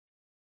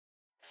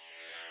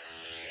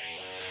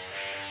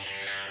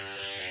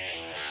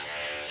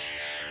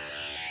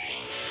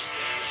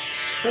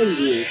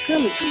Hey,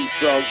 Timothy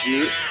Frog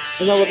here,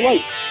 and I would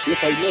like,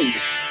 if I may,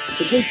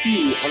 to take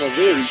you on a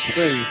very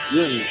strange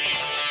journey.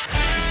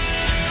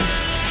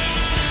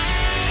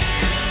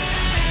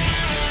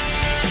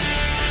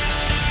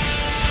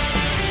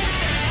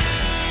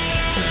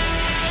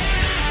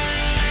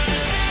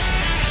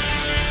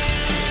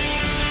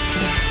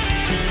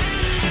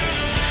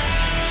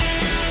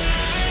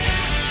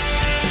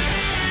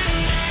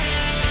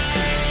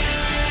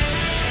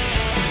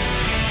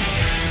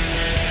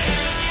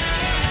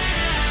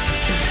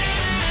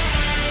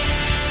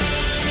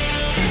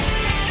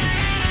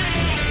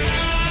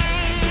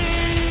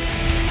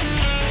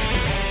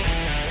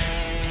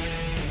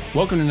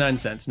 Welcome to Nine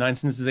Cents. Nine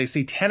Cents is a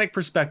satanic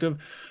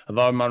perspective of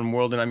our modern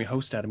world, and I'm your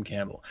host, Adam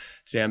Campbell.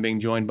 Today I'm being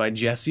joined by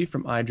Jesse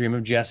from I Dream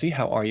of Jesse.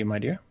 How are you, my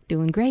dear?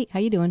 Doing great. How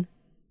you doing?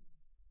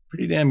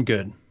 Pretty damn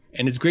good.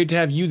 And it's great to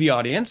have you, the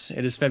audience.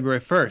 It is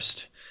February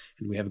 1st,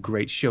 and we have a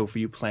great show for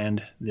you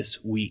planned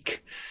this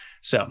week.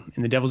 So,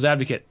 in The Devil's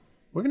Advocate,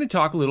 we're going to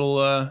talk a little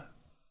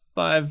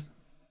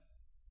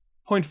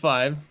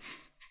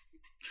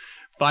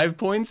 5.5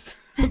 points.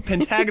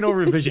 Pentagonal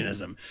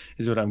revisionism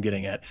is what I'm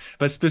getting at,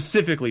 but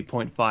specifically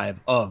point 5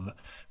 of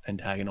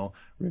pentagonal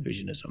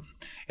revisionism.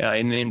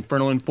 In The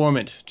Infernal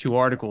Informant, 2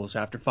 articles.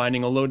 After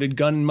finding a loaded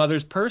gun in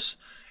mother's purse,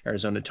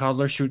 Arizona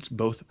toddler shoots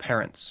both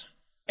parents.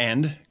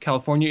 And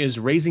California is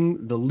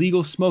raising the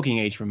legal smoking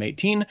age from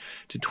 18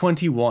 to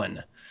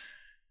 21.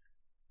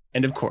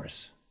 And of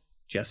course,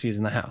 Jesse is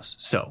in the house.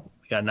 So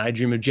we got an I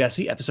Dream of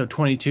Jesse, episode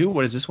 22.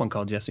 What is this one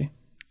called, Jesse?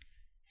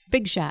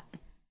 Big Shot.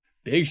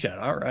 Big Shot.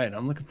 All right.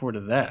 I'm looking forward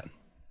to that.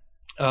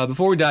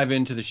 Before we dive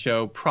into the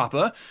show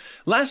proper,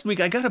 last week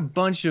I got a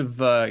bunch of,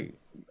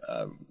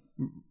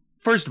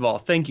 first of all,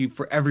 thank you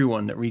for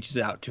everyone that reaches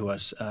out to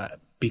us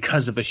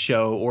because of a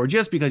show or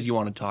just because you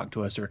want to talk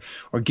to us or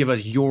give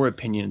us your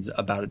opinions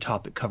about a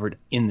topic covered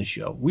in the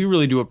show. We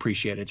really do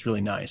appreciate it. It's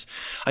really nice.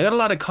 I got a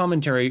lot of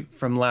commentary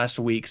from last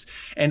week's,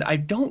 and I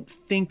don't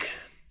think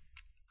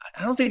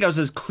I was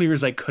as clear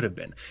as I could have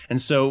been. And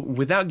so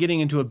without getting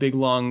into a big,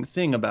 long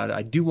thing about it,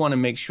 I do want to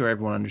make sure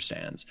everyone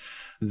understands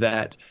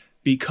that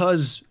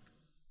because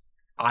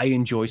I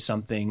enjoy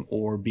something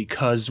or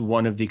because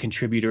one of the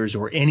contributors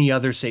or any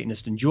other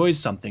Satanist enjoys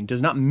something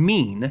does not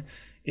mean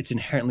it's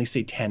inherently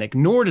satanic,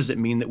 nor does it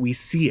mean that we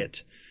see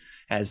it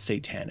as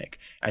satanic.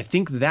 I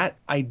think that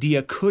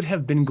idea could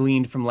have been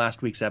gleaned from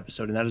last week's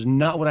episode, and that is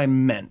not what I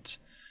meant.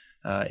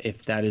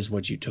 If that is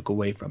what you took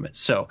away from it.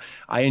 So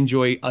I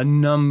enjoy a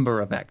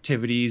number of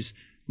activities,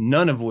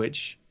 none of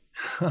which,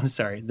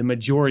 the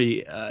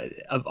majority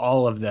of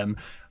all of them,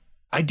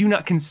 I do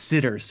not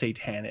consider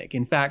satanic.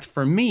 In fact,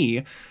 for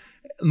me,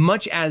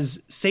 much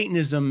as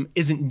Satanism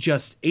isn't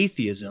just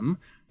atheism,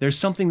 there's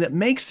something that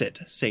makes it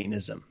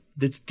Satanism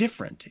that's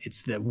different.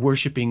 It's the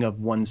worshiping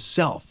of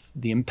oneself,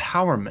 the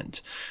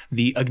empowerment,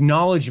 the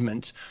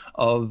acknowledgement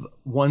of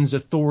one's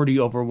authority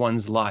over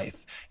one's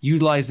life,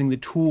 utilizing the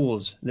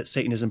tools that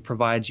Satanism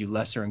provides you,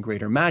 lesser and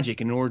greater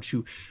magic, in order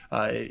to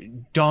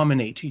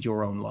dominate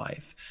your own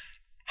life,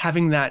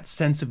 having that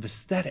sense of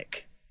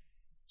aesthetic.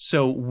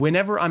 So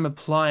whenever I'm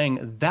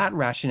applying that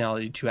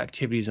rationality to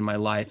activities in my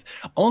life,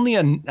 only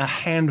a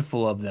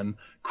handful of them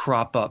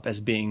crop up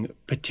as being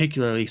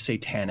particularly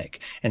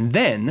satanic. And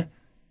then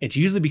it's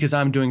usually because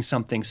I'm doing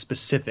something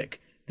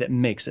specific that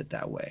makes it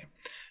that way.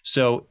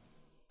 So,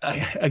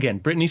 again,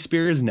 Britney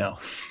Spears, no.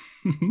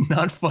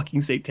 Not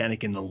fucking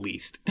satanic in the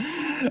least.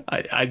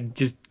 I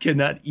just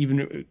cannot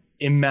even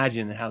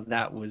imagine how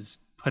that was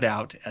put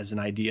out as an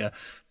idea.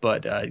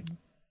 But,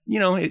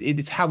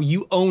 it's how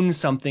you own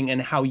something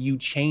and how you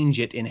change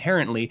it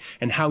inherently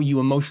and how you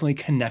emotionally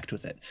connect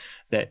with it.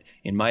 That,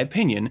 in my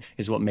opinion,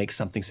 is what makes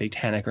something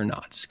satanic or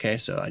not. Okay,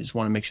 so I just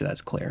want to make sure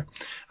that's clear.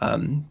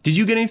 Did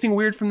you get anything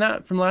weird from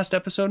last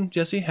episode,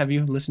 Jesse? Have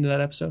you listened to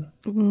that episode?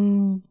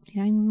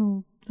 Yeah,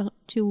 I'm about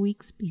 2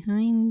 weeks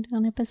behind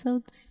on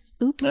episodes.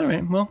 Oops. All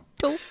right, well,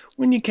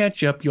 when you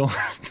catch up, you'll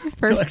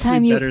First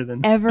time you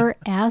ever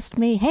asked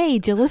me, hey,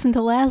 did you listen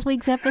to last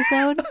week's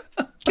episode?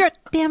 God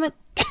damn it.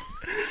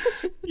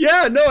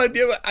 Yeah, no, I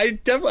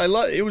definitely, I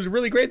love it. It was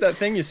really great, that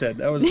thing you said.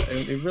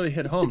 It really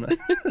hit home.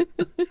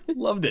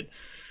 Loved it.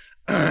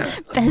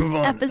 Best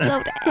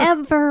episode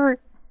ever.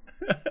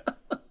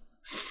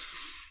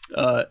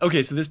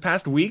 Okay, so this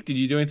past week, did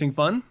you do anything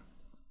fun?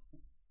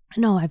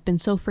 No, I've been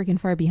so freaking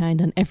far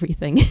behind on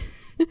everything.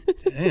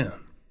 Damn.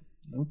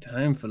 No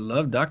time for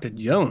love, Dr.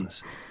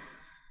 Jones.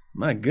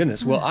 My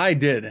goodness. Well, I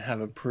did have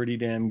a pretty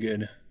damn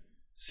good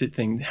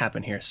thing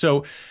happen here.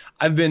 So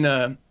I've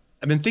been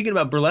thinking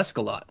about burlesque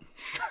a lot.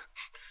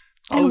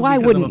 And why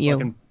wouldn't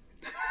you?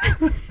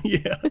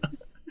 Yeah.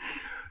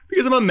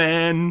 Because I'm a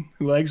man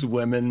who likes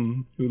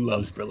women, who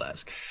loves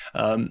burlesque.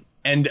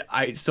 And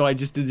I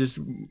just did this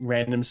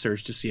random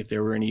search to see if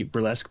there were any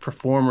burlesque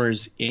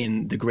performers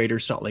in the greater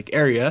Salt Lake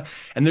area.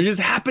 And there just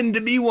happened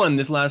to be one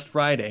this last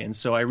Friday. And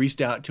so I reached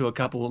out to a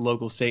couple of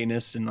local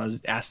Satanists and I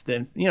was asked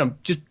them,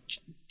 just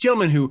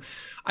gentlemen who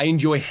I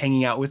enjoy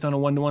hanging out with on a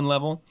one-to-one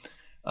level.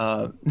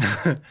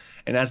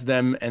 And asked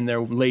them and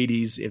their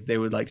ladies if they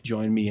would like to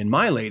join me and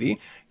my lady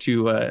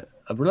to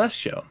a burlesque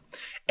show.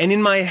 And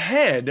in my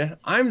head,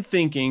 I'm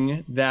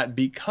thinking that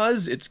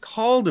because it's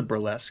called a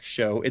burlesque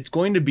show, it's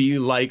going to be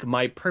like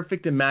my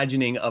perfect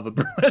imagining of a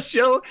burlesque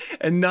show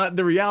and not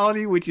the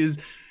reality, which is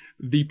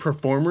the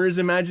performer's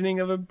imagining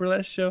of a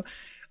burlesque show.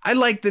 I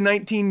like the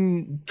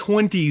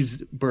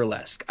 1920s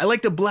burlesque. I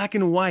like the black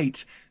and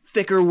white,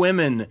 thicker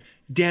women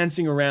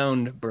dancing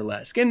around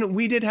burlesque. And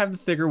we did have the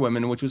thicker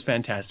women, which was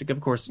fantastic. Of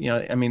course,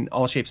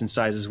 all shapes and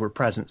sizes were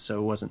present, so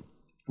it wasn't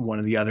one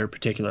or the other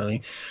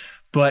particularly.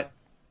 But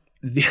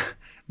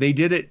they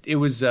did it. It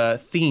was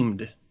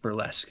themed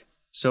burlesque.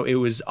 So it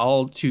was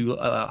all to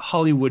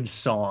Hollywood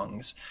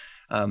songs.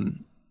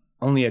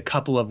 Only a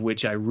couple of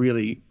which I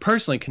really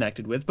personally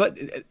connected with. But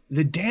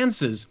the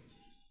dances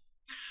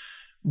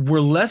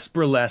were less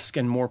burlesque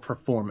and more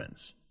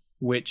performance,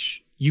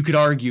 which you could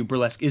argue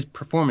burlesque is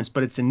performance,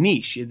 but it's a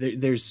niche.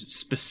 There's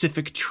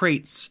specific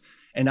traits,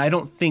 and I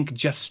don't think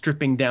just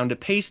stripping down to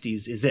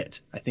pasties is it.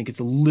 I think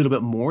it's a little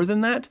bit more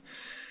than that.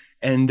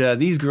 And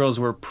these girls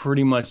were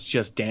pretty much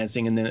just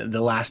dancing, and then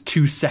the last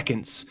 2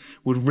 seconds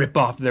would rip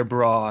off their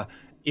bra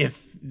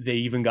if they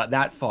even got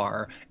that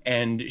far,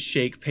 and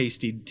shake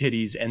pasty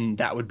titties, and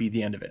that would be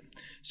the end of it.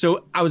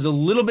 So I was a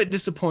little bit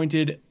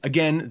disappointed.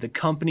 Again, the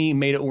company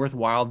made it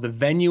worthwhile. The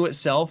venue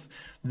itself,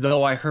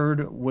 though I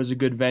heard was a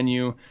good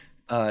venue,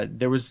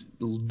 there was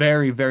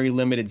very, very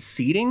limited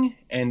seating,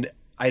 and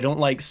I don't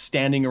like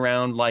standing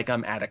around like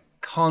I'm at a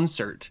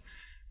concert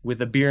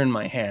with a beer in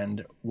my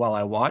hand while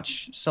I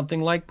watch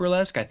something like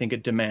burlesque. I think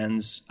it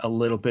demands a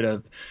little bit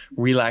of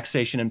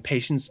relaxation and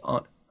patience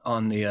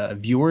on the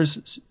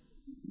viewers'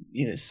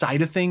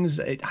 side of things.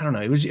 I don't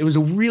know. It was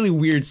a really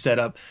weird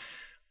setup.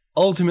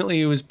 Ultimately,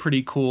 it was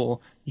pretty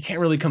cool. You can't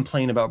really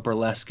complain about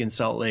burlesque in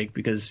Salt Lake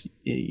because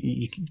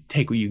you can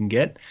take what you can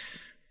get.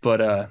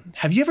 But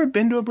have you ever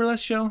been to a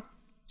burlesque show,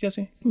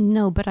 Jesse?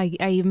 No, but I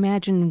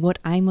imagine what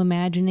I'm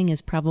imagining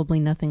is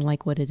probably nothing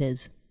like what it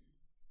is.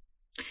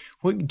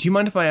 Do you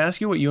mind if I ask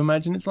you what you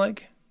imagine it's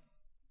like?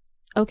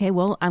 Okay,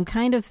 well, I'm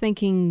kind of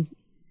thinking,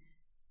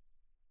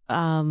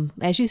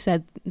 as you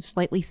said,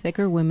 slightly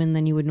thicker women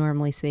than you would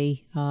normally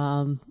see.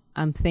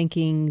 I'm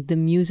thinking the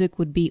music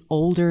would be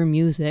older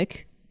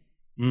music.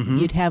 Mm-hmm.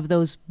 You'd have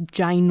those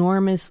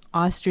ginormous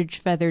ostrich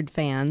feathered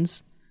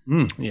fans.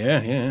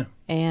 Yeah.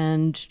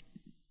 And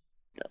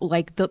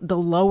like the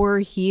lower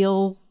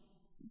heel,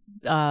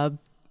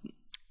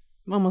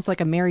 almost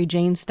like a Mary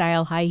Jane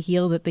style high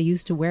heel that they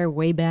used to wear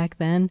way back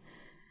then.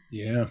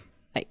 Yeah.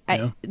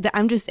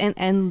 I'm just,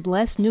 and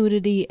less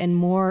nudity and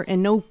more,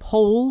 and no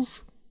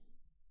poles,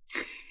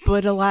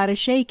 but a lot of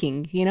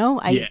shaking,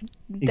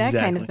 that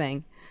kind of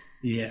thing.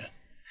 Yeah.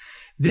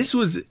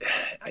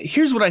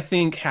 Here's what I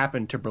think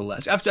happened to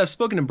burlesque. I've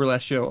spoken to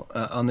burlesque show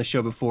on the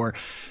show before,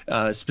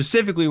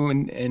 specifically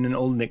when in an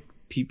old Nick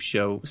Peep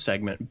show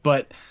segment,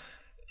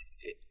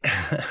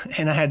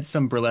 and I had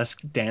some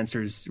burlesque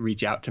dancers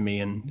reach out to me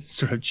and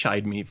sort of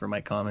chide me for my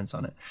comments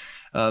on it.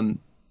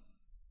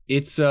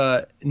 It's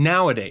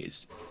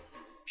nowadays,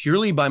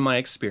 purely by my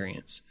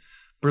experience,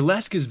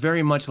 burlesque is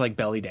very much like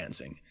belly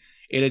dancing.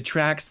 It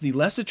attracts the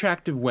less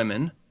attractive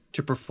women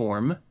to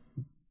perform,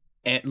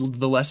 and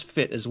the less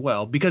fit as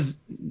well, because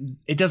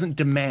it doesn't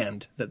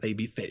demand that they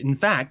be fit. In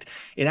fact,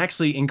 it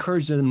actually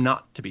encourages them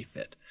not to be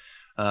fit.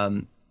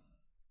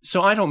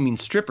 So I don't mean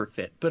stripper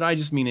fit, but I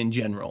just mean in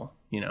general,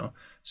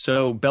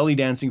 So belly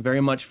dancing,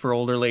 very much for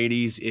older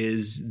ladies,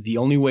 is the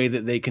only way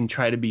that they can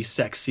try to be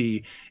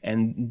sexy,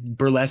 and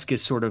burlesque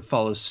is sort of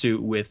follows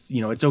suit with,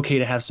 it's okay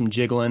to have some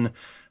jiggling.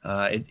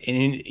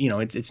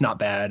 It's not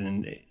bad,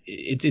 and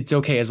it's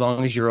okay as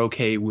long as you're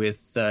okay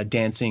with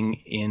dancing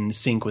in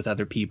sync with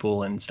other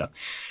people and stuff.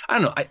 I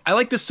don't know. I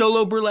like the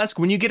solo burlesque.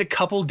 When you get a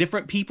couple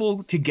different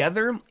people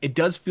together, it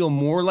does feel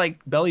more like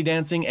belly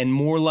dancing and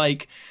more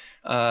like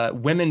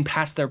women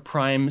past their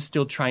prime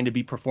still trying to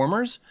be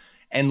performers,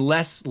 and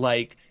less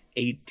like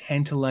a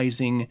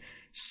tantalizing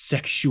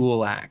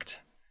sexual act.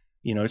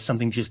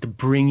 Something just to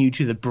bring you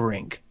to the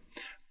brink.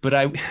 But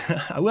I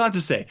will have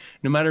to say,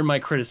 no matter my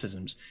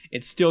criticisms,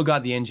 it still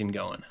got the engine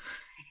going,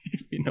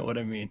 if you know what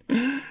I mean.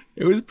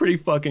 It was pretty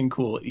fucking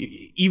cool,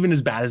 even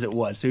as bad as it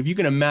was. So if you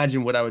can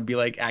imagine what I would be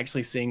like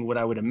actually seeing what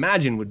I would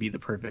imagine would be the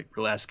perfect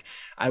burlesque,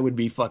 I would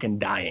be fucking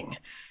dying.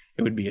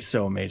 It would be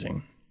so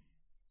amazing.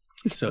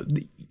 So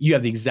you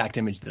have the exact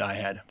image that I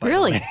had.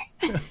 Really?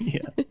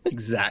 Yeah,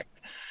 exact.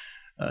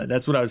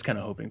 That's what I was kind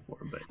of hoping for.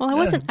 But well,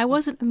 I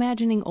wasn't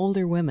imagining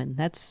older women.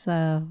 That's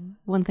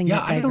one thing.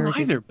 Yeah, I don't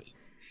either.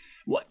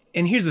 Well,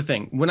 and here's the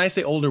thing. When I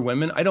say older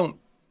women,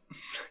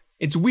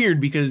 it's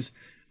weird because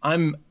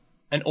I'm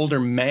an older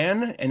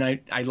man and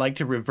I like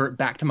to revert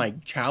back to my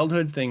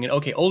childhood thing. And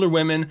okay, older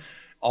women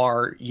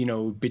are,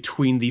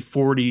 between the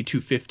 40 to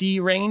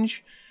 50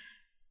 range.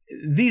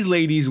 These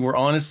ladies were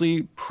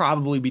honestly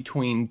probably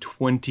between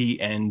 20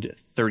 and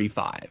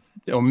 35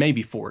 or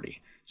maybe 40.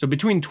 So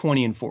between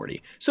 20 and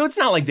 40. So it's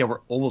not like they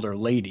were older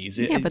ladies.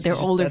 But they're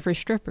older for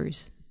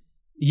strippers.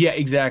 Yeah,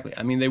 exactly.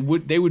 I mean, they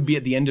would be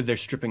at the end of their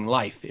stripping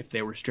life if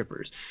they were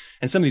strippers.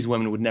 And some of these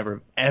women would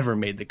never, ever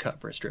made the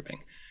cut for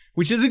stripping.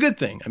 which is a good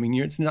thing. I mean,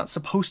 it's not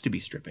supposed to be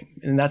stripping.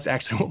 And that's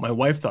actually what my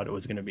wife thought it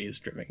was going to be, is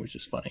stripping, which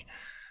is funny.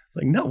 It's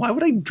like, no, why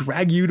would I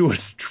drag you to a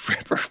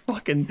stripper?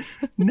 Fucking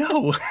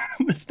no,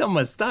 that's not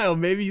my style.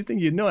 Maybe you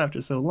think you'd know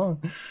after so long.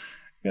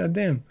 God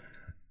damn.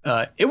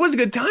 It was a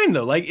good time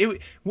though. Like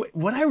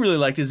what I really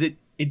liked is it,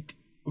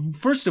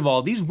 first of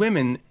all, these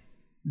women,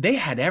 they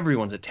had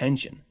everyone's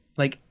attention,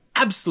 like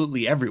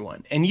absolutely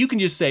everyone. And you can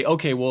just say,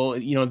 okay, well,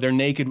 you know, they're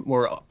naked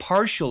or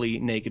partially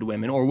naked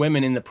women, or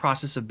women in the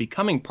process of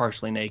becoming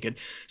partially naked.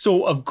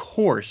 So of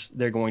course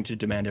they're going to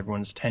demand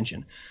everyone's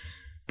attention.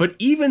 But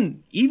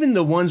even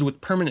the ones with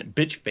permanent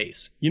bitch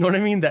face, you know what I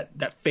mean?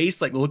 That face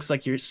like looks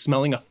like you're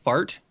smelling a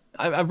fart.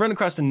 I've run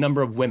across a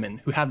number of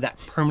women who have that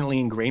permanently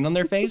ingrained on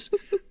their face.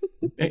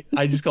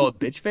 I just call it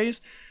bitch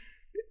face.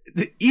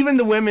 Even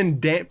the women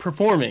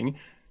performing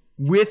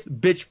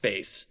with bitch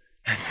face.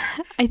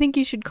 I think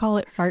you should call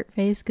it fart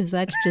face, because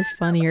that's just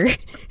funnier.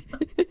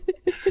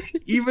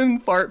 Even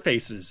fart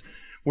faces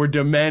were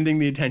demanding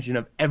the attention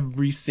of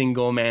every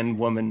single man,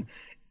 woman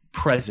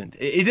present.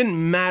 It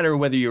didn't matter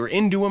whether you were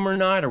into him or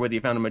not, or whether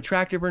you found him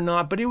attractive or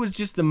not, but it was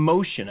just the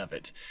motion of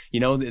it, you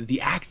know, the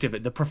act of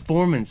it, the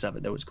performance of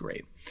it that was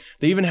great.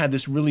 They even had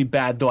this really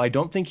bad, though I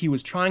don't think he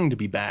was trying to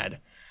be bad,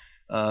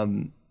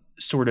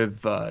 sort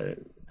of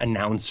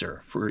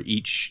announcer for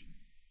each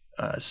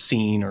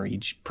scene or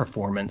each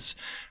performance.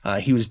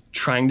 He was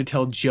trying to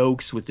tell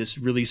jokes with this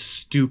really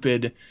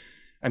stupid,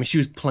 I mean, she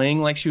was playing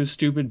like she was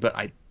stupid, but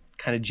I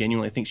kind of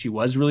genuinely think she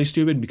was really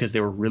stupid because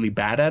they were really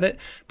bad at it.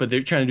 But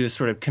they're trying to do this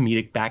sort of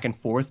comedic back and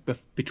forth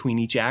between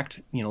each act,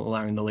 you know,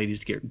 allowing the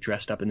ladies to get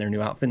dressed up in their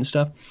new outfit and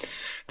stuff.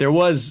 There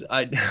was,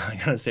 I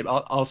gotta say,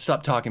 I'll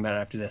stop talking about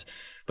it after this,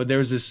 but there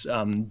was this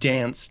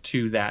dance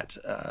to that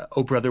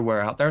Oh Brother,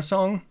 Where Art Thou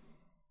song.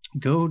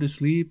 Go to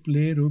sleep,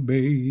 little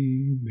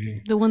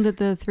baby. The one that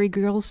the three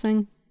girls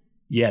sing?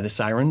 Yeah, the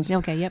sirens.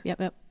 Okay,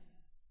 yep.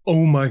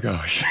 Oh my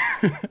gosh.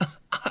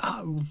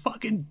 I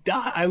fucking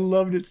die. I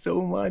loved it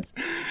so much.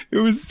 It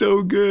was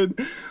so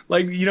good.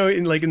 Like, you know,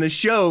 in the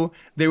show,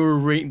 they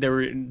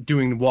were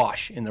doing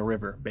wash in the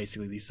river,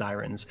 basically, these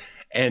sirens,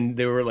 and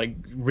they were like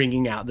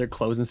wringing out their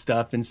clothes and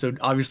stuff. And so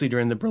obviously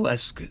during the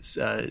burlesque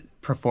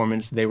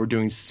performance, they were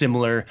doing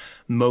similar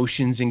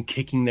motions and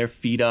kicking their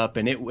feet up.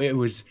 And it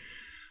was,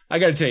 I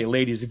gotta tell you,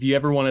 ladies, if you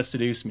ever want to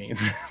seduce me,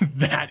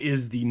 that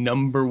is the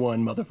number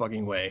one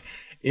motherfucking way.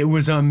 It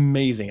was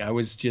amazing. I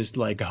was just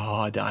like,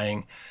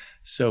 dying.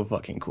 So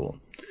fucking cool.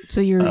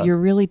 So you're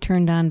really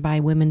turned on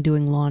by women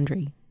doing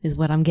laundry, is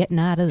what I'm getting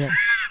out of this.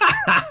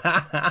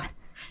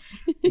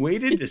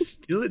 Waited to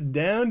still it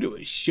down to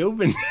a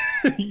chauvin.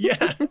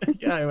 yeah,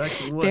 I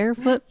actually was.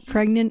 Barefoot,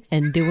 pregnant,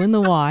 and doing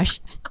the wash.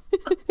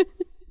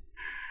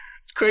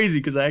 It's crazy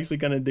because I actually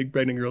kind of dig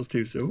pregnant girls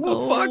too. So,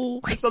 fuck,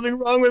 there's something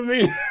wrong with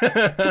me.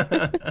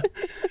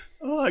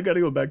 I got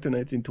to go back to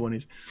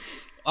 1920s.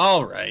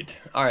 All right.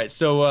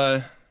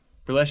 So,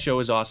 Burlesque show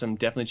is awesome.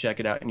 Definitely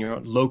check it out in your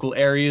local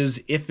areas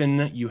if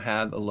you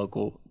have a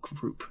local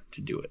group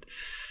to do it.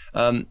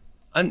 And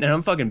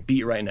I'm fucking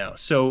beat right now.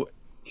 So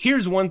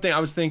here's one thing I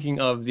was thinking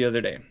of the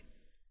other day.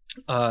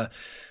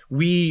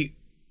 We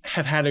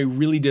have had a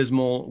really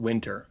dismal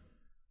winter,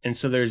 and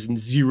so there's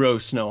zero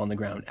snow on the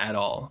ground at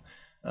all,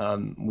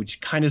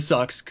 which kind of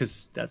sucks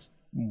because that's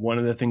one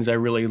of the things I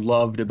really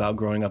loved about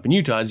growing up in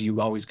Utah is you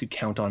always could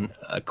count on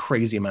a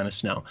crazy amount of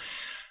snow.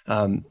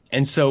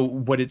 And so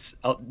what it's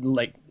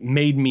like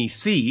made me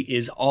see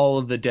is all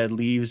of the dead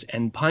leaves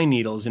and pine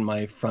needles in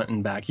my front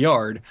and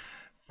backyard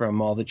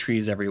from all the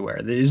trees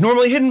everywhere. That is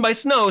normally hidden by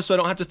snow, so I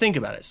don't have to think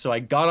about it. So I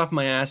got off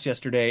my ass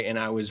yesterday and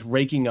I was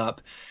raking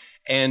up,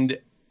 and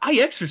I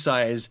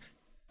exercise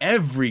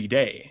every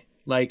day.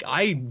 Like,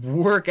 I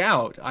work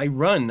out, I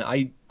run,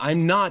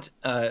 I'm not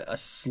a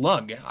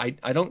slug.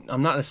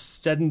 I'm not a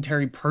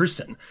sedentary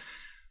person,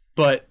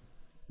 but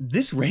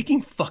this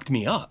raking fucked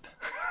me up.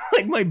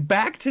 Like, my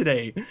back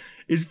today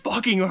is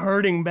fucking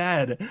hurting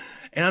bad.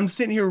 And I'm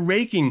sitting here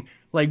raking,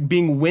 like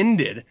being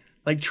winded,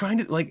 like trying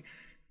to, like,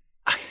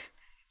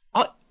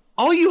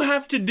 all you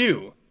have to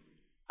do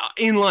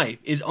in life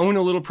is own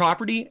a little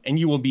property and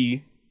you will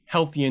be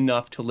healthy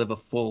enough to live a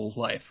full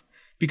life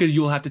because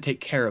you will have to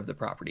take care of the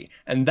property.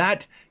 And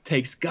that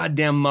takes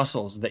goddamn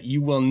muscles that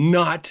you will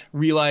not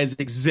realize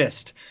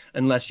exist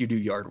unless you do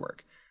yard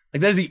work.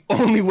 Like, that is the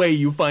only way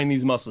you find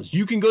these muscles.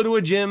 You can go to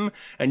a gym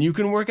and you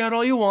can work out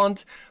all you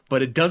want,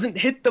 but it doesn't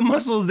hit the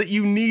muscles that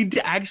you need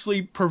to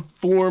actually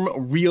perform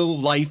real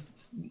life,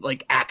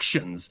 like,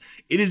 actions.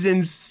 It is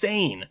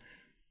insane.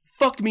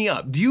 Fucked me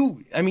up. You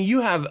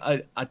have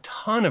a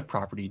ton of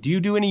property. Do you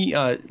do any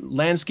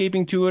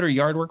landscaping to it or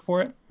yard work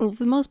for it? Well,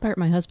 for the most part,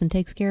 my husband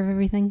takes care of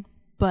everything.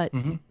 But,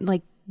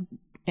 like,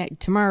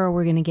 tomorrow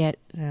we're going to get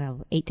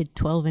 8 to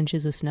 12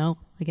 inches of snow,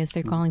 I guess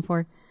they're calling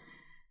for.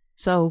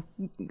 So,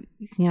 you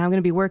know, I'm going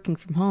to be working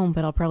from home,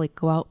 but I'll probably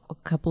go out a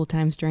couple of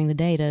times during the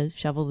day to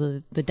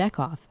shovel the deck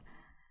off.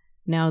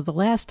 Now, the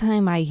last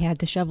time I had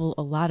to shovel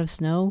a lot of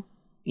snow,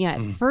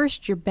 at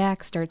first your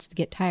back starts to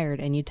get tired,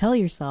 and you tell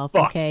yourself,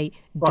 don't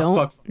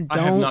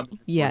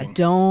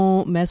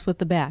mess with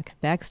the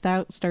back. Back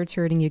starts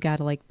hurting, you got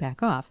to, like,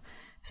 back off.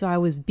 So I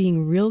was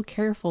being real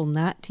careful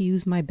not to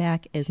use my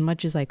back as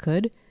much as I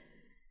could.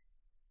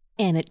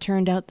 And it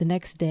turned out the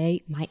next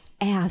day, my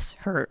ass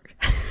hurt.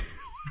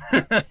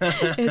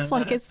 It's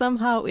like it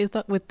somehow,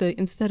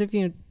 instead of,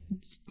 you're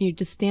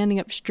just standing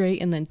up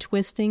straight and then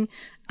twisting,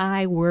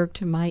 I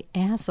worked my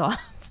ass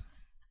off.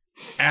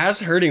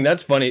 Ass hurting,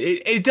 that's funny.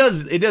 It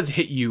does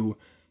hit you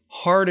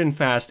hard and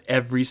fast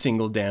every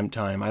single damn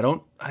time.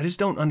 I just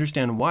don't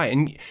understand why.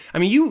 And I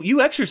mean,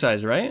 you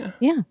exercise, right?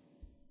 Yeah.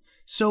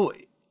 So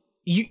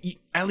you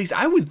at least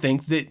I would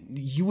think that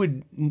you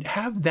would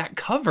have that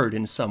covered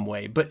in some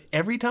way, but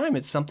every time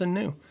it's something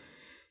new.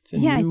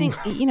 I think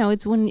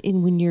it's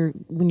when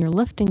you're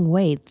lifting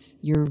weights,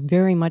 you're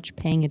very much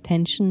paying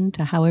attention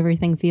to how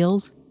everything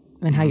feels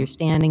and how you're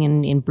standing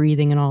and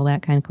breathing and all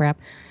that kind of crap.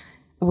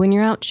 When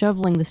you're out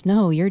shoveling the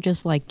snow, you're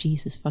just like,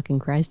 Jesus fucking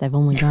Christ, I've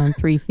only gone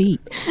 3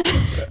 feet.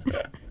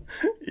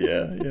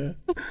 Yeah,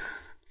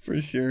 for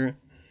sure.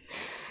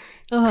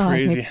 It's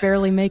crazy. crazy. I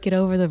barely make it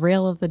over the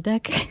rail of the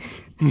deck.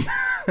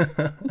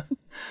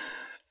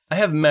 I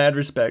have mad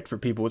respect for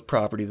people with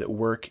property that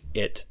work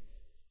it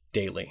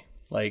daily.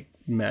 Like,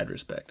 mad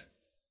respect.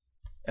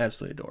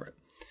 Absolutely adore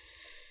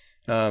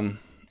it.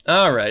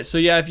 All right. So,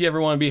 yeah, if you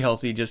ever want to be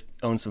healthy, just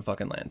own some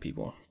fucking land,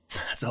 people.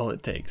 That's all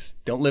it takes.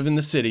 Don't live in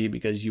the city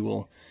because you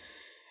will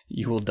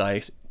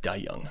die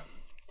young.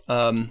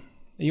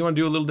 You want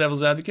to do a little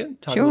devil's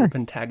advocate? Talk Sure. a little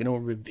pentagonal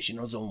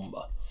revisionism.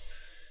 All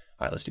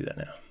right, let's do that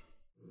now.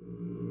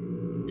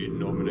 In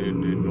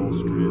nomine de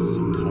nostris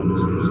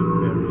satanis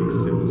luciferi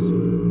excelsior.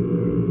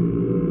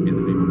 In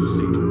the name of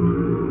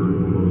Satan, the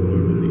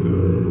ruler of the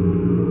earth,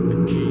 the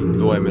king.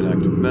 Though I am an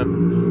active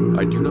member,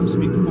 I do not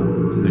speak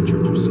for the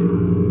Church of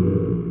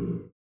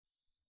Satan.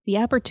 The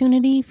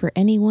opportunity for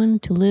anyone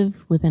to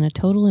live within a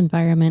total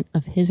environment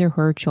of his or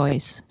her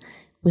choice,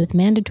 with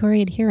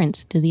mandatory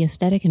adherence to the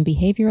aesthetic and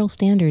behavioral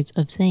standards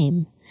of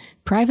same.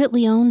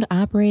 Privately owned,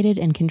 operated,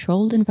 and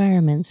controlled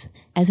environments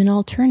as an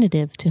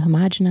alternative to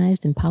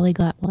homogenized and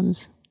polyglot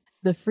ones.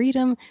 The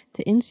freedom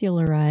to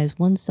insularize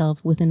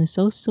oneself within a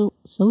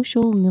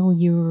social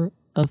milieu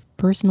of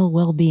personal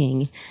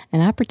well-being. An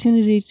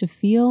opportunity to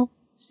feel,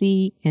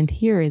 see, and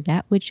hear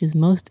that which is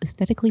most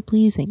aesthetically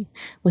pleasing,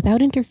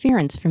 without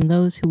interference from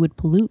those who would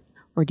pollute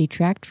or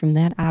detract from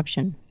that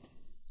option.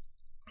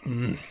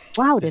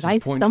 Wow, did I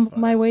stump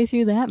my way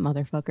through that,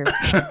 motherfucker?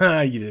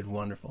 You did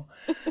wonderful.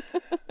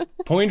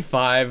 Point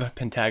 5,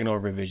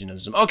 pentagonal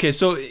revisionism. Okay,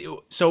 so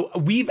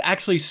we've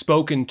actually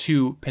spoken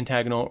to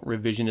pentagonal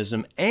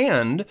revisionism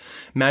and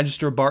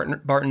Magister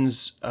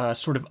Barton's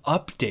sort of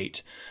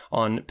update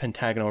on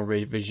pentagonal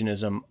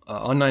revisionism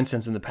on 9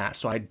 Cents in the past.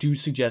 So I do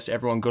suggest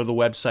everyone go to the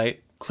website,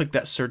 click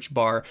that search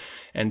bar,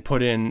 and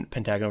put in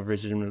pentagonal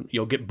revisionism.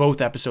 You'll get both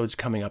episodes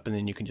coming up, and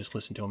then you can just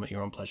listen to them at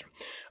your own pleasure.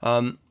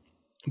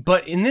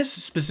 But in this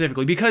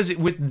specifically, because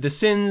with the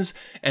sins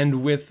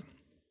and with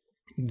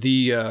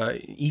the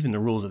even the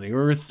rules of the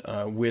earth,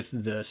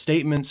 with the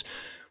statements,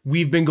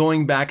 we've been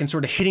going back and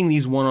sort of hitting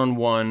these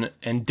one-on-one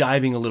and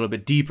diving a little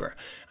bit deeper.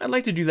 I'd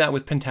like to do that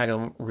with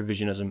pentagonal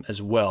revisionism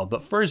as well.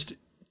 But first,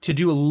 to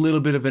do a little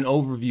bit of an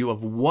overview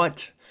of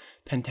what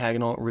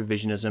pentagonal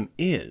revisionism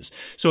is.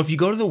 So if you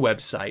go to the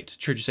website,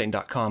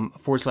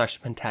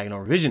 churchofsatan.com/pentagonal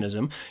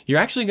revisionism, you're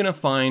actually going to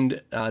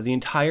find the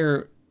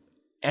entire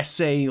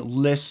essay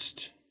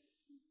list,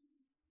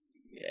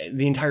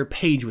 the entire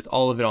page with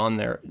all of it on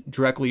there,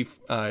 directly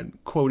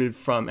quoted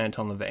from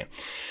Anton LaVey.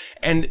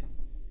 And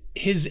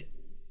his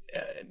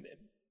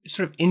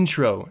sort of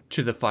intro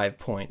to the 5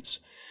 points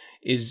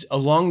is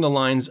along the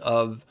lines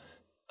of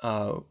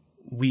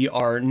we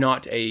are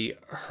not a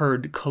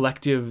herd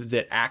collective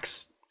that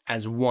acts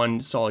as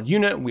one solid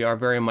unit. We are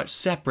very much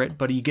separate,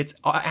 but he gets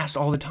asked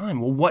all the time,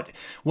 well,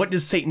 what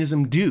does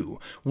Satanism do?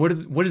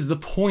 What is the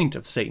point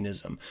of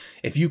Satanism?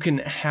 If you can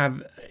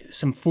have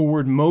some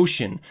forward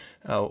motion,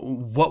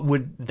 what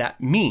would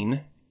that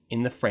mean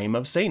in the frame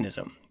of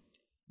Satanism?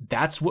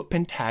 That's what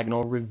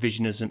pentagonal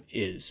revisionism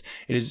is.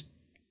 It is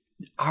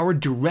our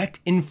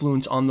direct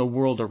influence on the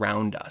world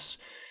around us.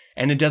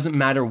 And it doesn't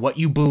matter what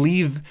you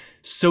believe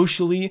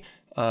socially,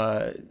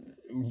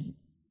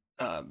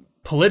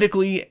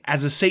 politically,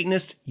 as a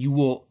Satanist, you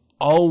will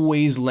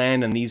always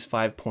land on these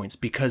 5 points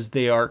because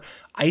they are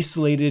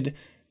isolated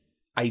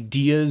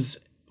ideas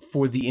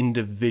for the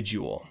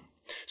individual.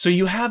 So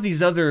you have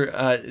these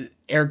other,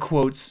 air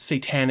quotes,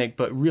 satanic,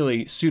 but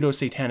really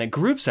pseudo-satanic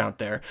groups out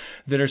there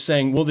that are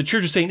saying, well, the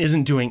Church of Satan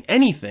isn't doing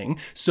anything,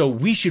 so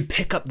we should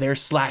pick up their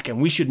slack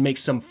and we should make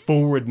some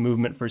forward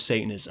movement for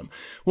Satanism.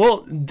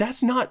 Well,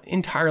 that's not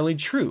entirely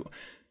true.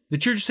 The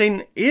Church of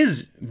Satan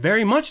is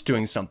very much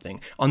doing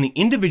something on the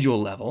individual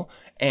level,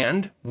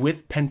 and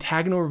with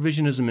pentagonal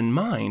revisionism in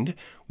mind,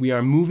 we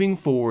are moving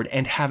forward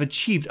and have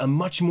achieved a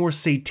much more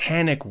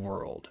satanic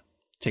world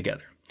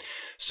together.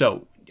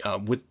 So,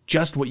 with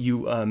just what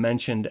you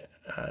mentioned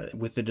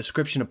with the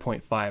description of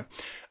point 5,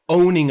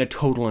 owning a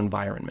total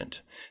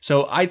environment.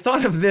 So I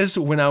thought of this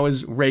when I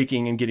was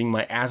raking and getting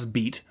my ass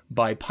beat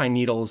by pine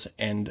needles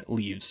and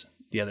leaves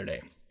the other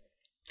day.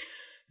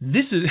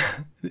 This is,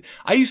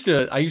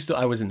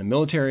 I was in the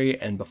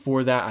military, and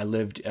before that I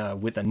lived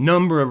with a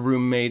number of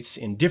roommates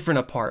in different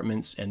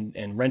apartments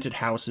and rented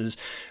houses,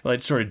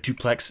 like sort of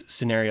duplex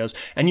scenarios.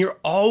 And you're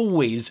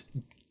always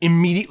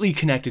immediately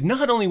connected,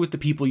 not only with the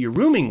people you're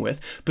rooming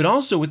with, but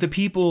also with the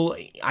people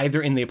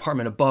either in the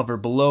apartment above or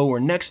below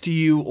or next to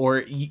you,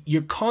 or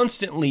you're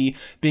constantly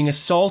being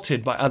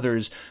assaulted by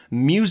others.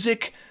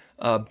 Music,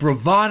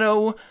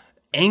 bravado,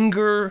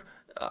 anger,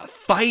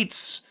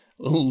 fights,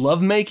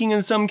 lovemaking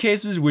in some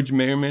cases, which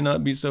may or may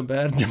not be so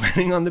bad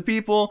depending on the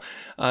people.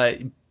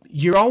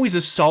 You're always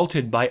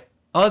assaulted by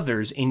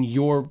others in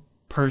your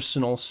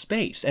personal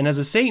space. And as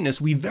a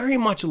Satanist, we very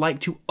much like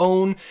to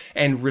own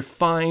and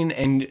refine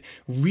and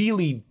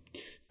really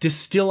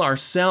distill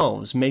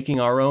ourselves, making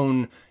our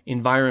own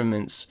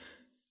environments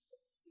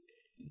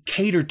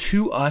cater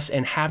to us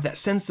and have that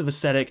sense of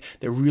aesthetic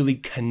that really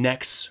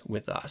connects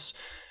with us.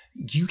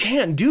 You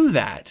can't do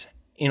that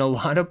in a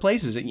lot of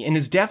places, and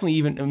it's definitely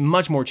even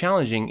much more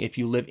challenging if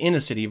you live in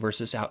a city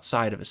versus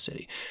outside of a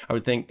city. I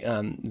would think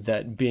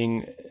that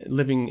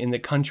living in the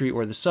country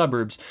or the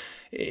suburbs,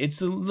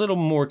 it's a little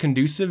more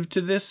conducive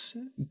to this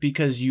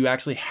because you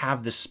actually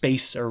have the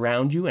space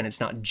around you and it's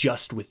not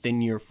just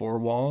within your four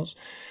walls.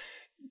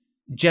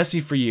 Jesse,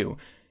 for you,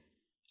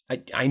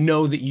 I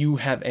know that you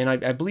have, and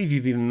I believe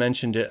you've even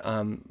mentioned it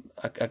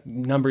a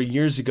number of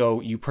years ago,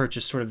 you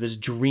purchased sort of this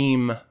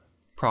dream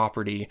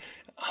property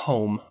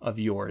home of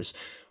yours.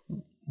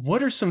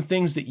 What are some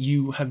things that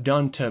you have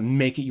done to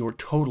make it your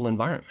total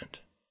environment?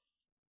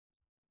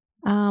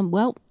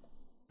 Well,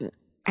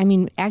 I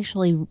mean,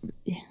 actually,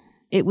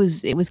 it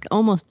was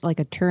almost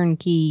like a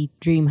turnkey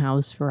dream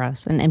house for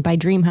us. And by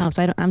dream house,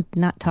 I'm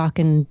not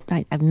talking,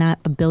 I'm not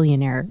a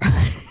billionaire.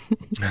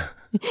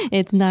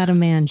 It's not a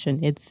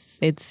mansion.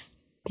 It's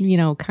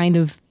kind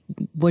of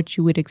what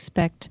you would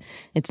expect.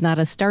 It's not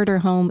a starter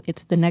home.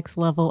 It's the next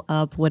level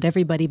up. What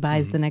everybody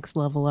buys, the next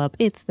level up.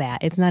 It's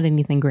that. It's not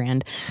anything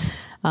grand.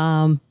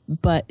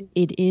 But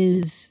it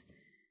is,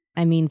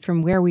 I mean,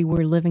 from where we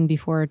were living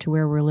before to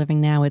where we're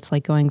living now, it's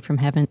like going from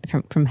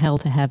hell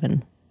to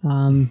heaven.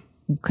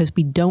 Because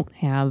we don't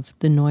have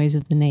the noise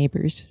of the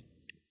neighbors.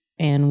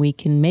 And we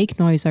can make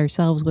noise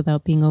ourselves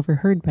without being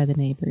overheard by the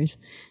neighbors.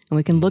 And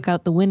we can look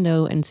out the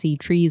window and see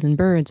trees and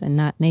birds and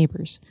not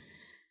neighbors.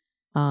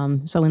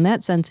 So in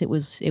that sense, it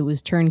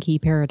was turnkey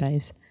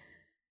paradise.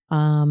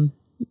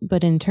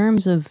 But in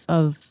terms of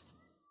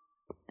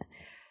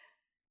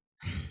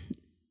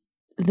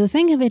the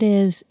thing of it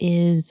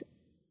is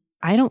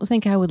I don't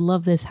think I would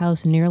love this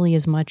house nearly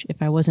as much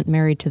if I wasn't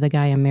married to the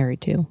guy I'm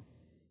married to.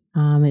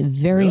 It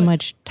very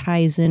much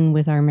ties in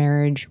with our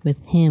marriage,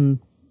 with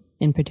him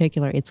in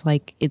particular. It's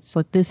like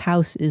this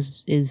house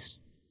is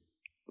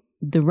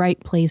the right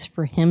place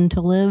for him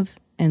to live,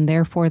 and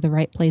therefore the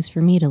right place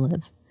for me to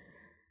live.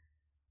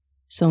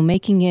 So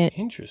making it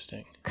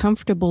interesting,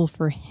 comfortable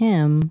for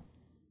him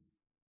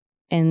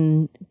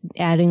and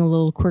adding a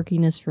little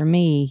quirkiness for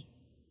me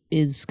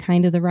is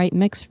kind of the right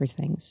mix for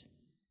things.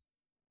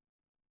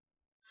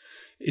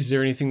 Is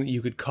there anything that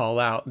you could call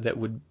out that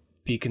would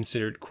be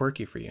considered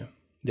quirky for you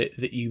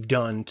that you've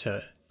done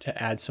to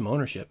add some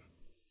ownership?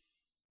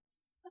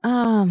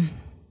 Probably,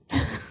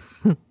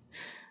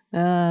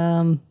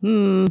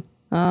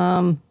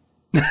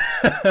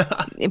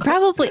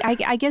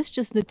 I guess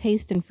just the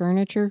taste in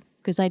furniture.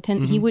 Because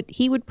he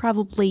would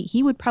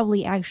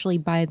probably actually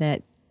buy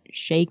that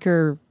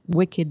shaker,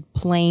 wicked,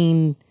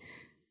 plain,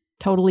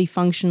 totally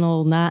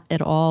functional, not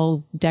at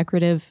all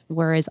decorative.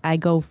 Whereas I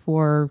go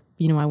for,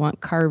 I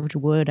want carved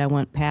wood, I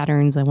want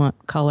patterns, I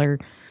want color.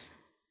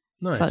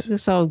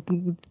 Nice. So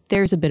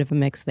there's a bit of a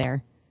mix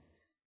there.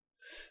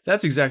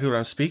 That's exactly what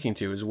I'm speaking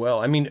to as well.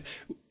 I mean,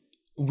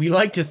 we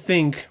like to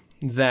think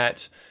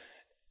that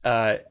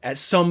at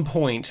some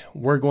point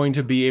we're going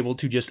to be able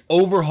to just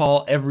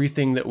overhaul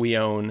everything that we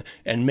own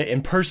and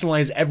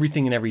personalize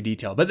everything in every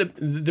detail. But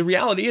the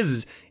reality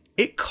is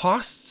it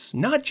costs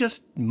not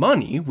just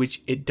money,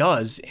 which it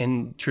does,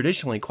 and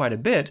traditionally quite a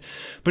bit,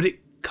 but it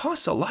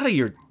costs a lot of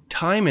your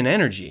time and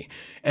energy.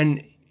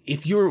 And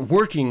if you're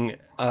working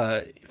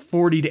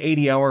 40 to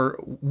 80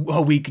 hour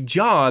a week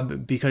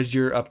job because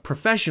you're a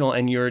professional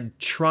and you're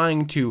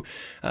trying to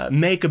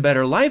make a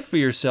better life for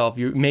yourself,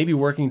 you're maybe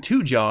working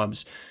 2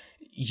 jobs,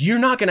 you're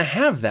not going to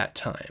have that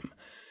time.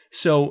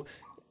 So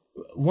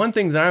one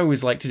thing that I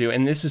always like to do,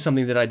 and this is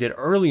something that I did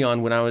early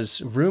on when I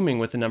was rooming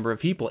with a number of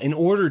people, in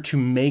order to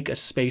make a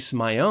space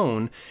my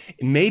own,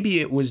 maybe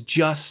it was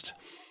just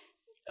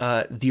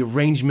the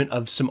arrangement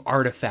of some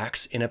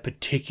artifacts in a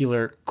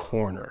particular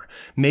corner.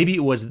 Maybe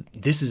it was,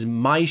 this is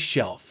my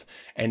shelf,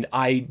 and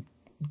I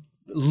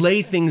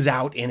lay things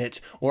out in it,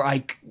 or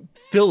I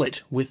fill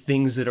it with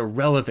things that are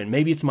relevant.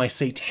 Maybe it's my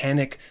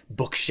satanic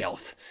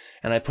bookshelf,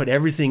 and I put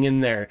everything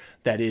in there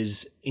that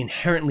is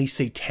inherently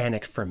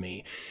satanic for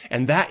me.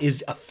 And that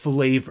is a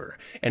flavor.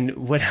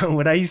 And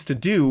what I used to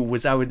do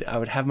was I would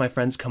have my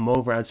friends come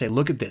over. I would say,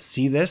 look at this.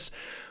 See this?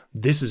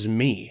 This is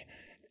me.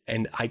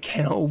 And I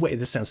cannot wait.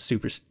 This sounds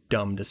super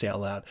dumb to say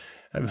out loud.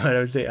 But I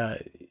would say,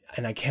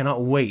 and I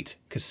cannot wait,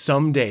 because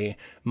someday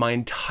my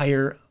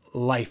entire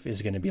life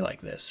is going to be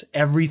like this.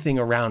 Everything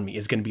around me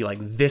is going to be like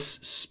this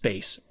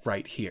space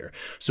right here.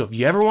 So if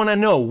you ever want to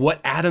know what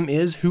Adam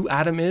is, who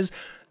Adam is,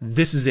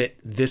 this is it,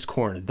 this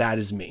corner, that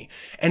is me.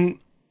 And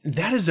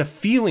that is a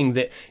feeling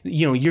that,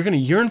 you're going to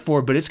yearn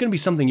for, but it's going to be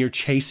something you're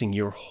chasing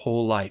your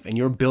whole life and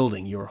you're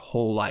building your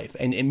whole life.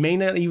 And it may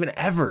not even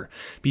ever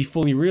be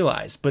fully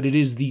realized, but it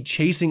is the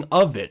chasing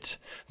of it,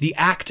 the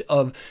act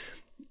of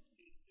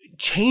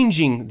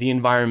changing the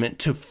environment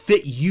to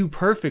fit you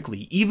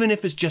perfectly, even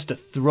if it's just a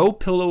throw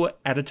pillow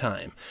at a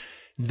time.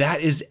 That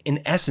is,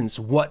 in essence,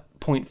 what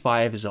Point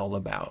 5 is all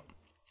about.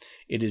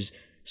 It is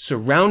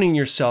surrounding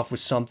yourself with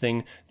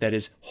something that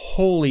is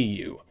wholly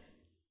you,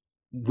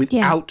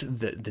 without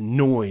the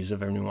noise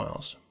of everyone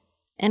else.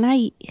 And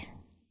I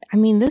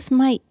mean, this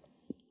might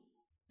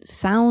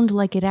sound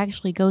like it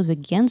actually goes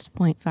against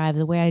Point 5,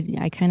 the way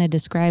I kind of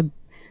describe,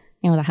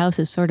 the house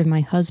is sort of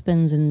my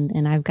husband's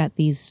and I've got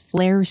these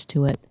flares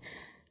to it.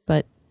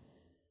 But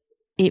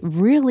it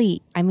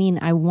really,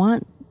 I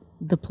want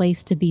the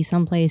place to be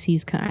someplace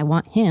I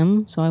want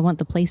him, so I want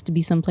the place to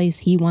be someplace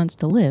he wants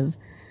to live.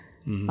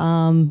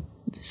 Mm-hmm.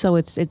 So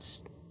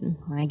it's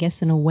I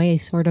guess in a way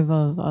sort of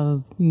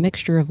a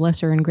mixture of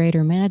lesser and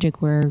greater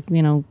magic where,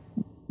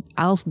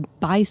 I'll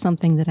buy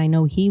something that I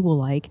know he will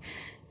like,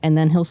 and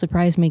then he'll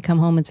surprise me, come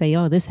home and say,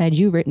 oh, this had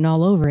you written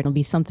all over it. It'll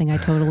be something I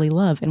totally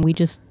love. And we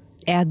just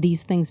add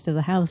these things to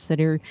the house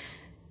that are,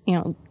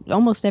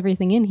 almost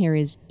everything in here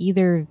is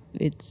either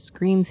it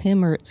screams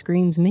him or it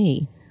screams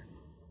me.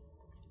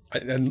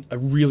 I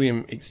really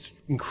am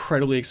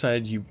incredibly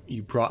excited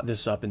you brought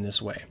this up in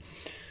this way,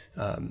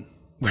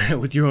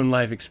 with your own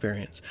life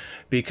experience,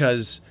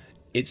 because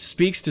it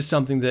speaks to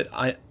something that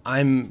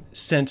I'm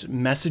sent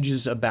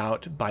messages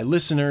about by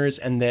listeners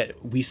and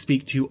that we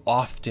speak to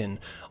often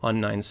on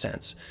 9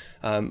 Cents.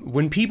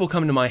 When people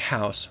come to my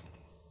house,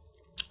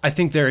 I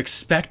think they're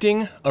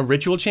expecting a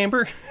ritual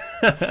chamber,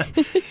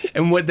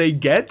 and what they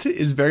get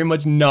is very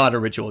much not a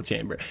ritual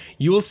chamber.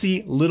 You will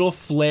see little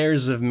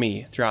flares of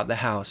me throughout the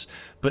house,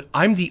 but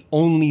I'm the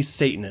only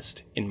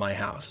Satanist in my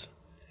house.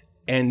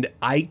 And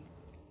I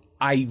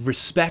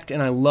respect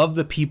and I love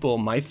the people,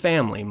 my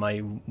family,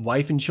 my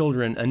wife and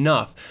children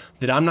enough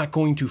that I'm not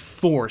going to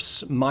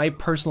force my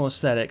personal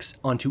aesthetics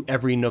onto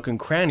every nook and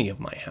cranny of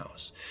my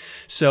house.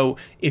 So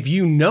if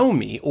you know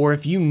me, or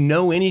if you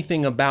know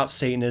anything about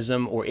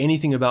Satanism or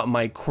anything about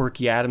my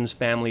quirky Addams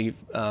Family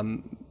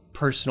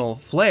personal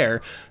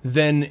flair,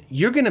 then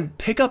you're going to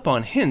pick up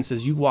on hints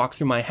as you walk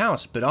through my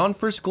house. But on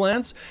first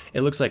glance,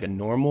 it looks like a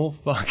normal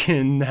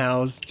fucking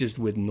house, just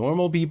with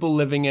normal people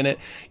living in it.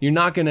 You're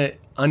not going to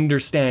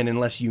understand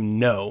unless you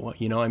know,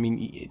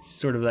 it's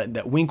sort of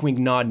that wink, wink,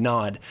 nod,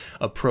 nod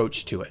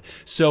approach to it.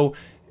 So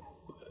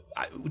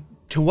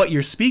to what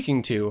you're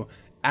speaking to,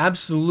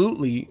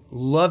 absolutely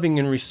loving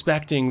and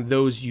respecting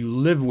those you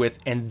live with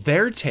and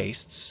their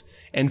tastes,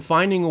 and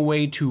finding a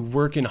way to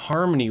work in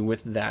harmony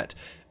with that,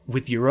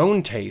 with your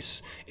own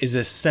tastes, is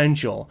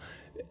essential,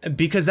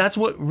 because that's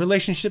what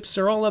relationships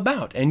are all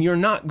about. And you're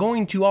not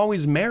going to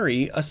always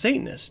marry a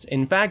Satanist.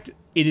 In fact,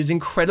 it is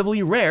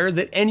incredibly rare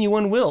that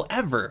anyone will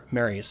ever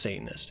marry a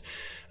Satanist.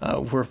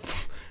 We're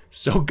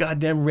so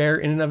goddamn rare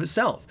in and of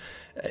itself.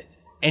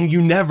 And you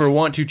never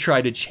want to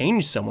try to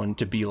change someone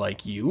to be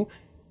like you.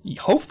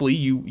 Hopefully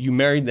you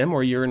married them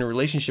or you're in a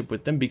relationship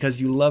with them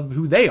because you love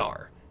who they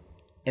are.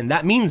 And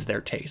that means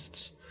their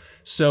tastes.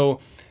 So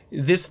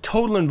this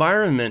total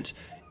environment,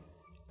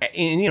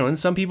 in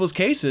some people's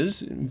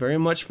cases, very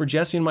much for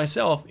Jesse and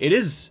myself, it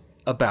is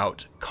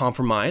about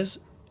compromise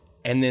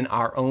and then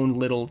our own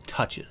little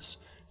touches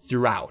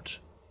throughout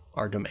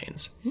our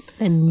domains.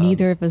 And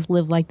neither of us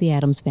live like the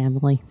Addams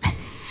Family.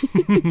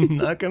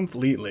 Not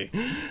completely.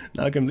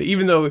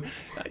 Even though,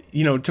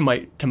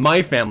 to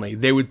my family,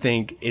 they would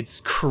think it's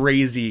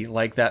crazy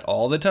like that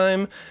all the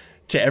time.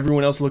 To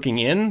everyone else looking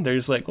in, they're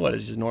just like, "What?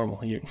 It's just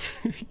normal.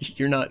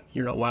 You're not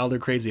wild or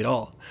crazy at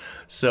all."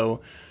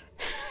 So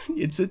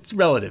it's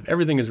relative.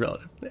 Everything is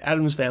relative.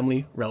 Addams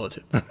Family,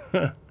 relative.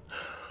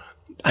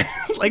 I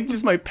like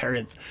just my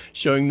parents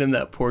showing them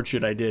that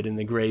portrait I did in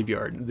the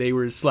graveyard. They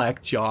were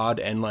slack-jawed,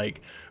 and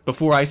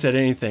before I said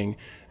anything,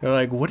 they're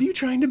like, "What are you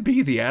trying to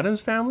be, the Addams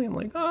Family?" I'm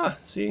like,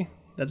 see,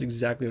 that's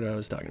exactly what I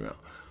was talking about.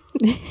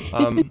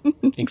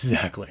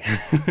 Exactly.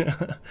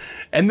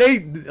 And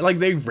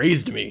they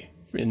raised me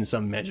in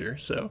some measure.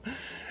 So,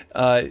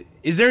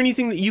 is there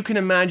anything that you can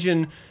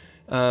imagine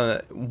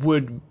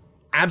would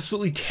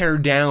absolutely tear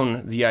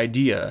down the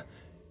idea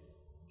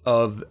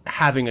of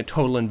having a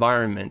total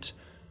environment?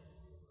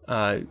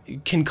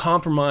 Can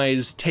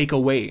compromise take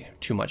away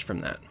too much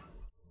from that?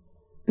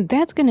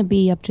 That's going to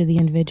be up to the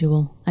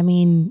individual. I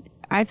mean,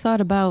 I've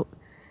thought about,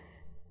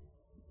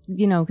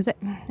 because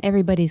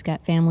everybody's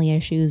got family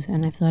issues,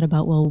 and I've thought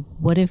about, well,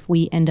 what if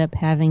we end up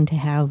having to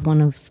have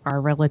one of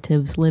our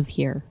relatives live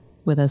here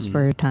with us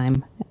for a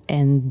time?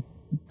 And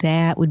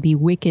that would be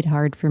wicked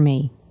hard for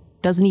me.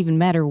 Doesn't even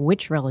matter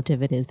which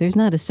relative it is. There's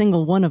not a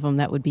single one of them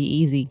that would be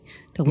easy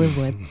to live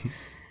with.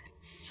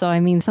 So, I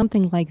mean,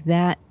 something like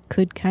that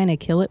could kind of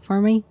kill it for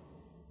me.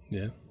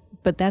 Yeah.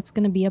 But that's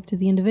going to be up to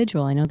the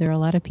individual. I know there are a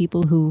lot of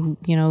people who,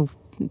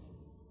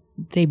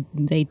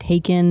 they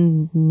take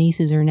in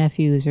nieces or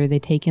nephews, or they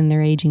take in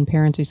their aging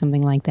parents or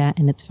something like that,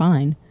 and it's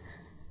fine.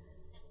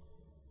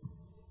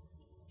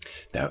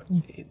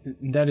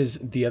 That is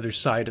the other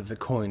side of the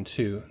coin,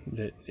 too,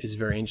 that is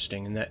very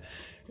interesting, in that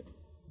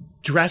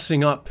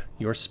dressing up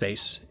your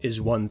space is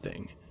one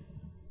thing,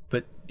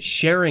 but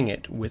sharing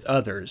it with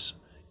others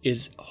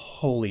is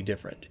wholly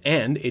different,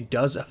 and it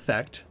does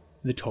affect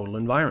the total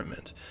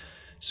environment.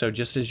 So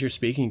just as you're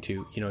speaking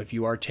to, if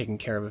you are taking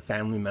care of a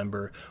family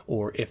member,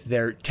 or if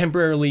they're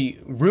temporarily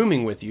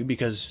rooming with you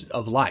because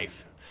of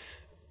life,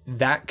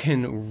 that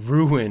can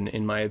ruin,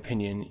 in my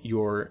opinion,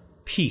 your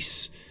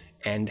peace,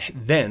 and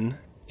then,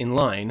 in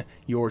line,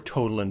 your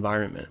total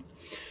environment.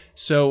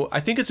 So I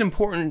think it's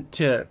important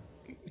to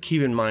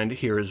keep in mind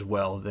here as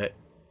well that,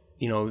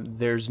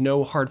 there's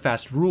no hard,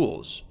 fast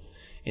rules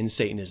in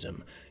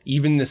Satanism.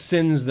 Even the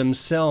sins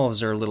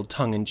themselves are a little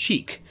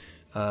tongue-in-cheek.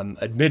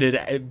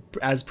 Admitted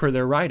as per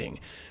their writing.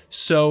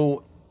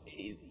 So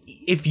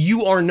if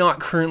you are not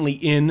currently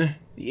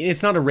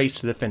it's not a race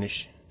to the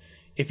finish.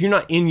 If you're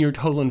not in your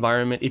total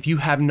environment, if you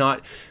have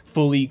not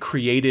fully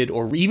created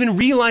or even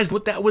realized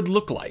what that would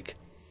look like,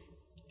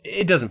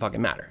 it doesn't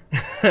fucking matter.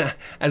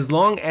 As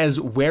long as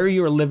where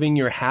you're living,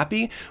 you're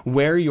happy,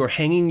 where you're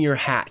hanging your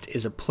hat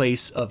is a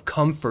place of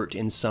comfort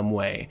in some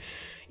way,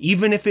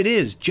 even if it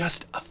is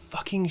just a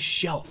fucking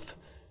shelf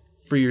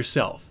for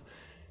yourself.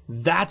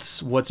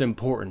 That's what's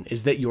important,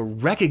 is that you're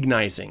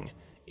recognizing,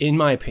 in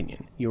my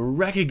opinion,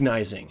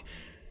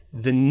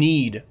 the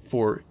need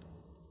for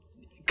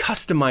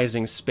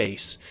customizing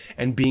space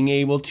and being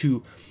able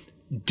to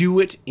do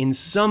it in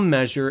some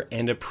measure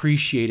and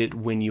appreciate it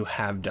when you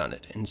have done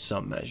it in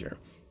some measure.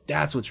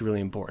 That's what's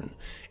really important.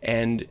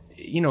 And,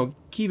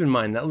 keep in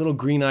mind that little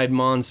green-eyed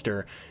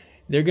monster,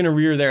 they're going to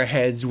rear their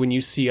heads when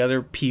you see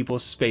other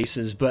people's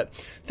spaces. But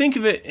think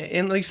of it,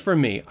 at least for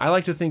me, I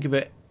like to think of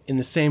it in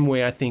the same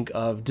way I think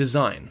of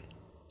design.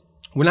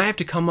 When I have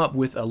to come up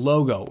with a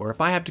logo, or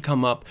if I have to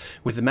come up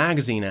with a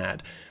magazine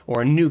ad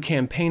or a new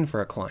campaign for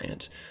a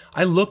client,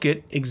 I look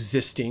at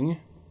existing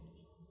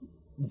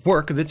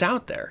work that's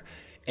out there.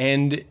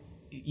 And,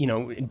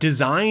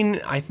 design,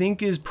 I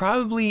think, is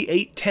probably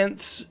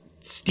 8/10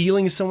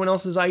 stealing someone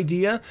else's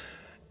idea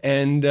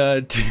and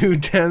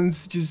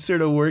 2/10 just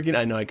sort of working.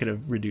 I know I could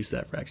have reduced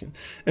that fraction.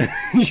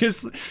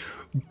 Just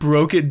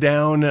broke it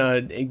down,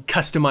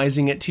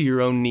 customizing it to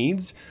your own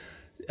needs.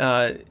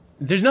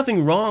 There's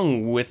nothing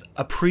wrong with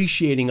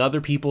appreciating other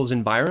people's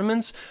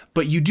environments,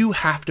 but you do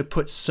have to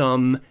put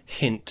some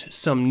hint,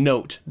 some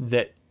note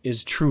that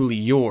is truly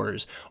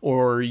yours,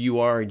 or you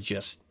are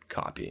just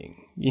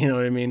copying. You know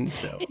what I mean?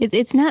 So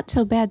it's not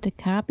so bad to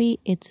copy.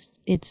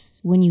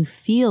 It's when you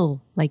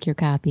feel like you're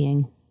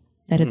copying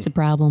that it's a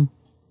problem.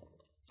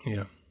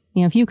 Yeah.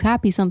 If you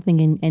copy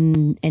something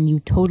and you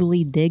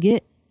totally dig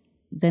it,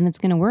 then it's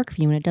going to work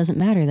for you, and it doesn't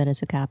matter that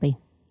it's a copy.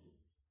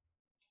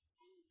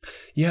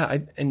 Yeah,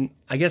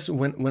 I guess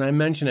when I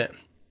mention it,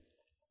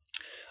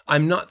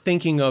 I'm not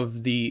thinking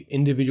of the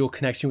individual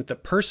connection with the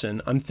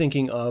person. I'm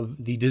thinking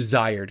of the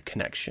desired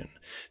connection.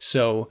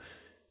 So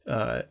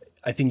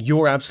I think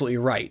you're absolutely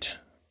right,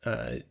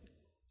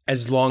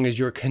 as long as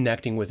you're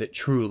connecting with it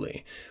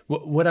truly.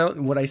 What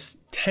I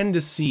tend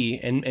to see,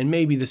 and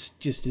maybe this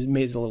just is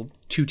made a little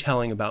too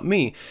telling about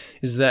me,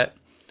 is that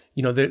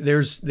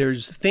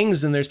there's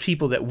things and there's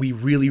people that we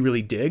really,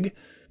 really dig,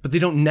 but they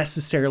don't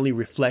necessarily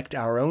reflect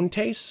our own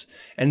tastes.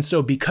 And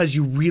so because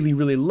you really,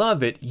 really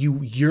love it,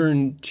 you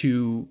yearn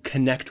to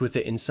connect with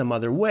it in some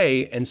other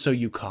way, and so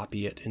you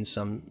copy it in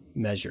some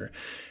measure.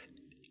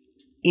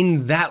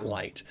 In that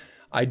light,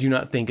 I do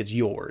not think it's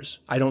yours.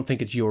 I don't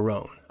think it's your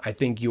own. I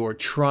think you're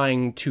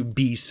trying to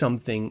be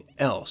something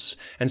else.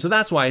 And so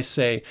that's why I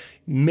say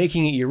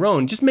making it your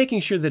own, just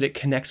making sure that it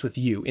connects with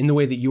you in the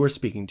way that you're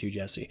speaking to,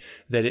 Jesse,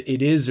 that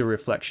it is a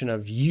reflection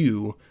of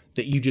you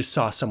that you just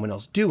saw someone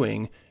else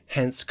doing,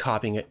 hence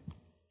copying it.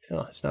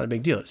 It's not a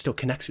big deal. It still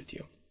connects with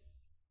you.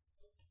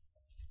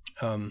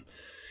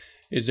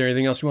 Is there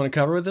anything else you want to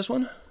cover with this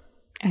one?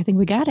 I think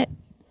we got it.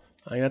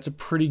 I think that's a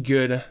pretty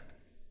good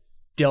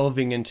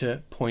delving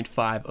into point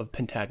 5 of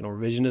pentagonal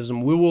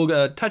revisionism. We will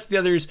touch the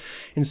others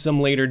in some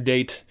later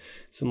date,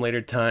 some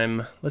later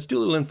time. Let's do a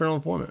little Infernal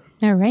Informant.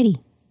 Alrighty.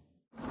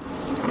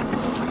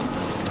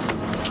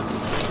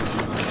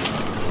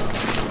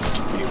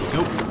 Here we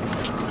go.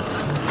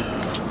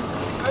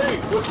 Hey,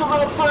 what's going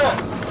on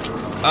fast?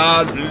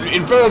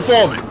 Infernal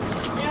Informant.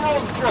 Get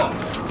on the truck.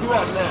 You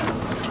out now.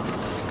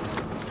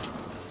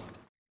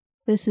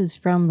 This is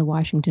from the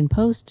Washington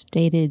Post,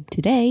 dated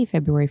today,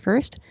 February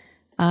 1st.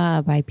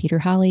 By Peter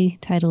Hawley.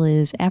 Title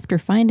is, After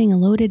Finding a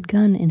Loaded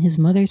Gun in His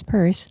Mother's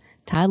Purse,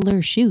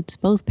 Toddler Shoots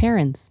Both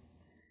Parents.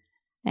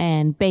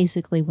 And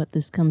basically what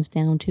this comes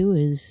down to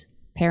is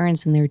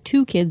parents and their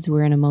 2 kids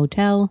were in a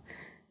motel.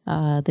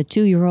 The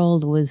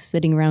 2-year-old was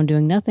sitting around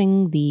doing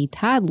nothing. The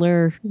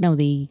toddler,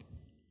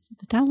 is it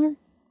the toddler?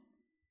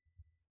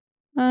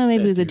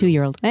 Maybe it was a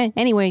 2-year-old.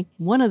 Anyway,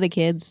 one of the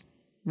kids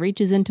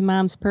reaches into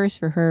mom's purse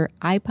for her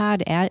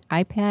iPad,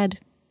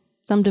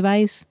 some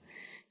device,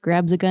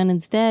 grabs a gun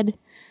instead.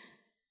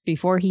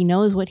 Before he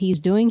knows what he's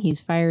doing, he's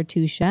fired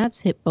 2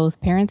 shots, hit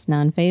both parents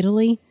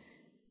non-fatally.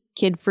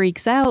 Kid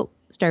freaks out,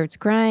 starts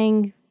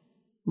crying.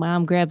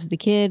 Mom grabs the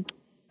kid.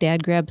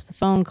 Dad grabs the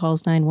phone,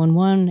 calls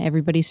 911.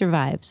 Everybody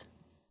survives.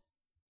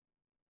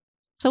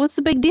 So what's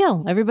the big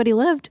deal? Everybody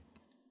lived.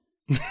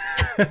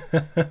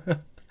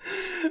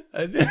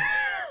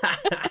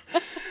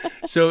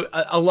 So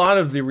a lot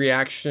of the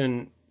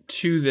reaction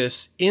to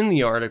this in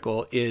the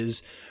article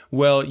is,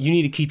 well, you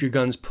need to keep your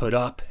guns put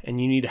up and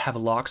you need to have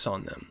locks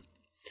on them,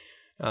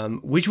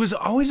 which was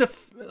always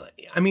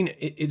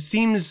it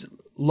seems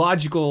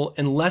logical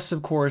unless,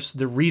 of course,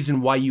 the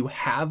reason why you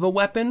have a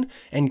weapon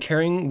and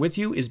carrying with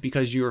you is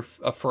because you're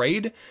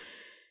afraid,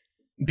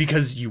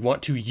 because you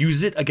want to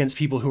use it against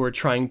people who are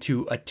trying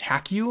to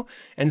attack you.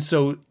 And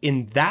so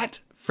in that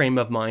frame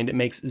of mind, it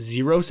makes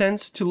zero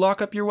sense to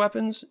lock up your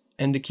weapons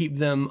and to keep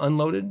them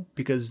unloaded,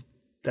 because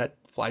that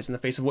flies in the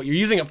face of what you're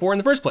using it for in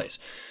the first place.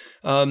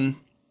 I've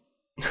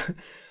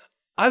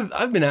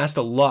been asked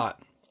a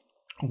lot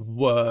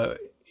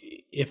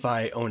if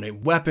I own a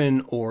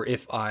weapon, or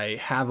if I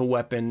have a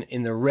weapon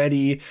in the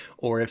ready,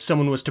 or if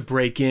someone was to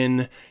break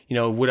in,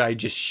 would I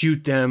just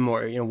shoot them,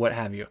 or what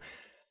have you.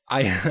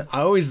 I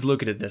always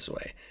look at it this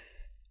way.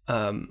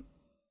 I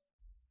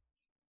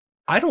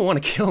don't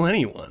want to kill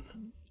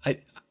anyone.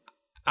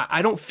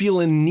 I don't feel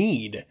a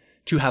need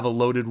to have a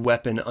loaded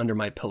weapon under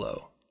my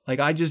pillow. Like,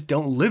 I just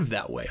don't live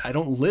that way. I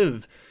don't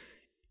live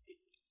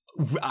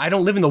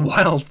in the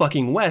wild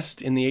fucking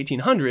West in the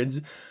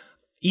 1800s,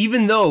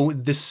 even though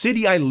the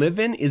city I live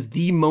in is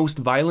the most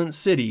violent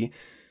city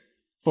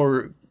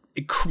for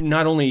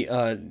not only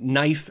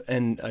knife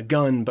and a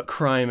gun, but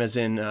crime as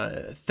in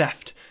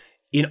theft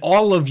in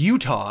all of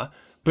Utah,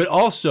 but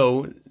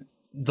also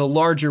the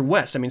larger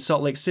West. I mean,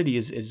 Salt Lake City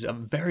is a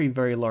very,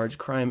 very large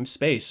crime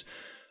space.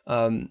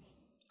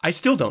 I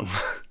still don't.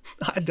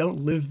 I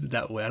don't live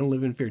that way. I don't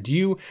live in fear. Do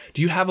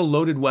you have a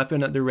loaded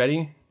weapon at the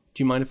ready?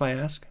 Do you mind if I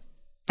ask?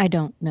 I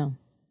don't, no.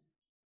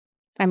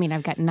 I mean,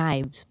 I've got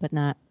knives, but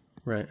not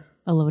right.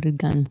 A loaded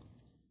gun.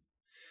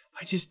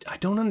 I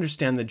don't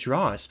understand the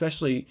draw,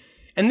 especially,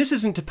 and this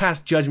isn't to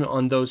pass judgment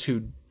on those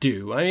who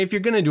do. I mean, if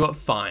you're going to do it,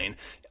 fine.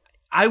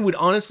 I would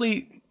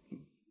honestly,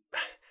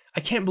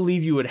 I can't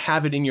believe you would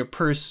have it in your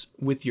purse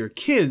with your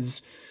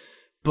kids,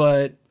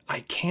 but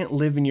I can't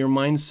live in your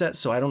mindset,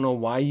 so I don't know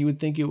why you would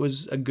think it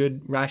was a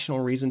good, rational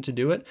reason to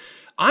do it.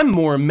 I'm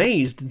more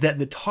amazed that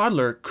the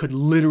toddler could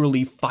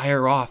literally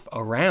fire off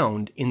a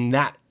round in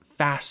that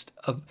fast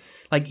of,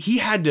 like, he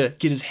had to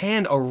get his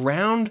hand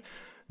around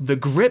the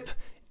grip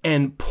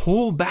and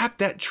pull back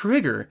that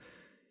trigger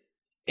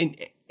and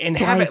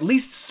have at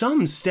least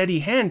some steady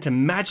hand to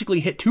magically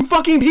hit 2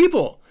 fucking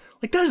people.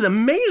 Like, that is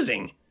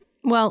amazing.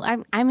 Well,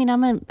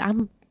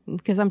 I'm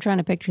because I'm trying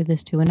to picture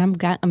this too, and I'm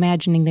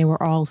imagining they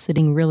were all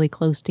sitting really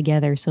close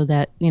together so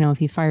that, if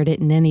he fired it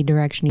in any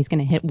direction, he's going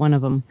to hit one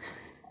of them.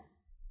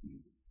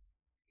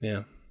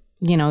 Yeah.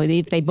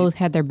 If they both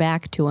had their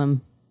back to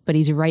him, but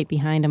he's right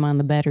behind him on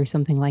the bed or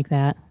something like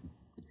that.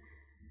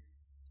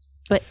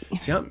 But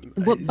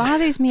what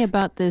bothers me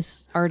about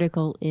this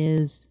article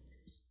is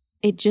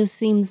it just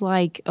seems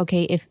like,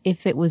 okay,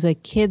 if it was a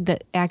kid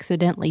that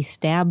accidentally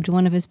stabbed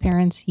one of his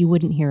parents, you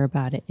wouldn't hear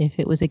about it. If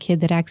it was a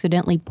kid that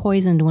accidentally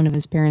poisoned one of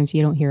his parents,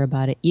 you don't hear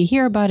about it. You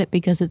hear about it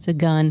because it's a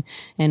gun,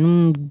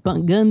 and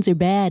guns are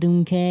bad,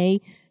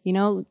 okay?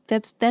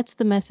 That's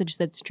the message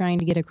that's trying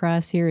to get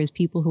across here, is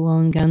people who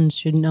own guns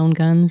shouldn't own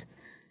guns.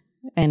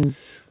 And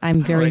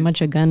I'm very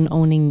much a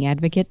gun-owning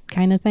advocate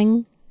kind of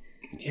thing.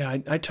 Yeah,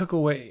 I took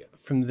away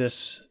from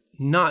this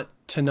not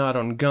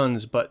on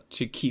guns, but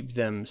to keep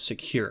them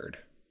secured.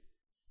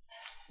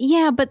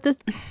 Yeah, but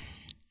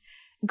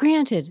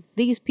granted,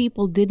 these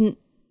people didn't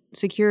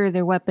secure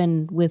their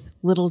weapon with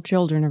little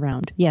children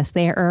around. Yes,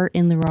 they are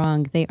in the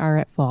wrong. They are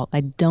at fault.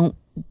 I don't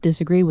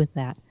disagree with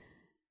that.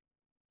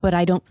 But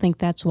I don't think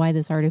that's why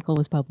this article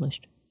was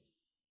published.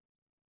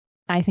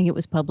 I think it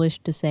was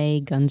published to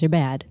say guns are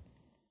bad.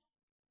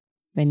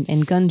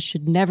 And guns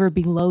should never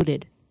be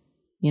loaded,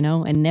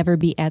 and never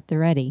be at the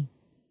ready.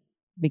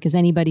 Because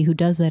anybody who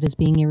does that is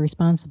being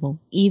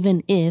irresponsible,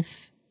 even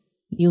if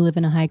you live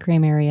in a high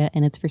crime area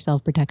and it's for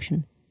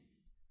self-protection.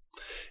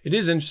 It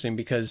is interesting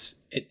because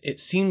it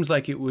seems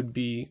like it would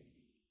be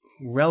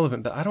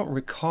relevant, but I don't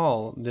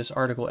recall this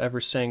article ever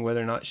saying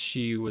whether or not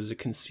she was a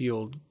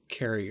concealed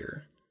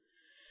carrier.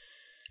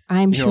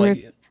 I'm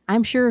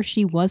sure if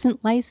she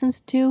wasn't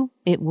licensed to,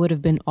 it would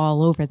have been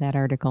all over that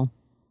article.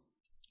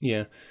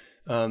 Yeah.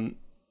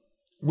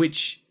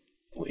 Which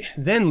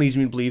then leads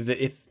me to believe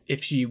that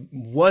if she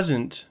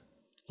wasn't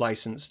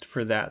licensed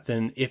for that,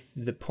 then if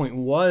the point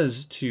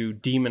was to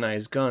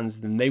demonize guns,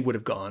 then they would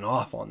have gone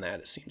off on that,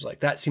 it seems like.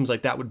 That seems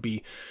like that would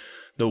be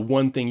the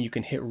one thing you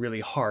can hit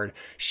really hard.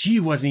 She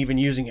wasn't even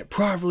using it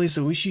properly,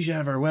 so she should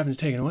have our weapons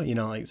taken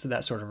away, so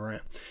that sort of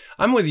rant.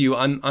 I'm with you.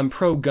 I'm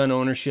pro gun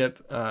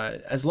ownership,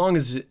 as long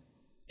as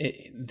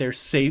they're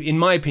safe, in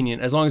my opinion,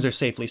 as long as they're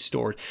safely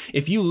stored.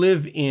 If you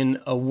live in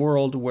a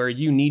world where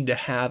you need to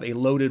have a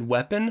loaded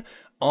weapon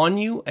on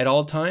you at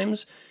all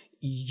times,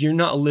 you're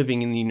not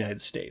living in the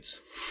United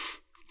States.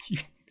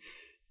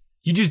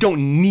 You just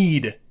don't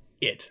need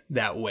it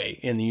that way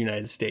in the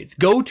United States.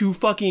 Go to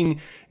fucking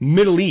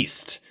Middle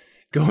East.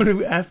 Go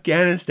to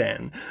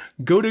Afghanistan.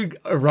 Go to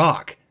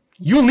Iraq.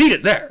 You'll need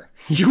it there.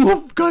 You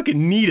will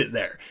fucking need it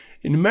there.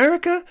 In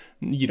America,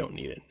 you don't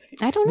need it.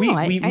 I don't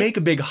know. We make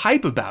a big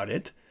hype about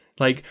it.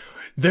 Like,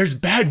 there's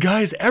bad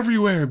guys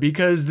everywhere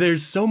because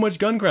there's so much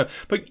gun crime.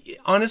 But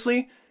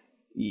honestly,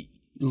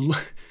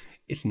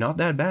 it's not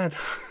that bad.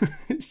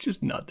 It's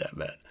just not that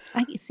bad.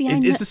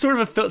 It's a sort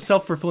of a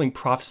self-fulfilling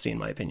prophecy, in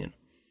my opinion.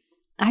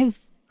 I've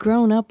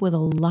grown up with a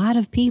lot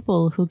of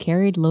people who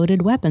carried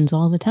loaded weapons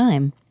all the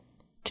time.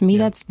 To me,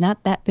 that's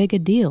not that big a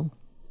deal.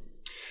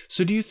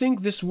 So do you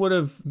think this would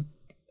have...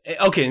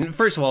 Okay,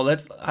 first of all,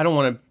 I don't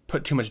want to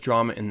put too much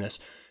drama in this.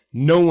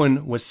 No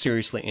one was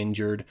seriously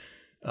injured.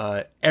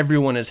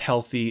 Everyone is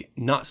healthy,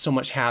 not so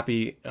much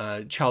happy.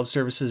 Child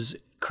Services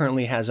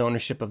currently has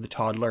ownership of the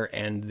toddler,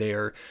 and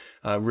they're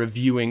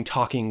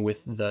talking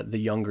with the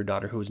younger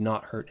daughter who was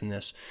not hurt in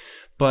this.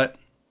 But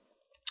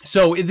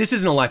so this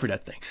isn't a life or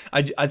death thing.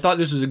 I thought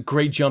this was a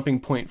great jumping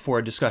point for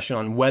a discussion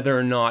on whether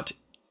or not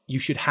you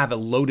should have a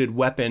loaded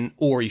weapon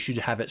or you should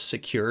have it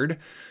secured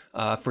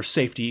for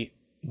safety,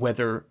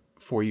 whether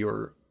for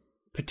your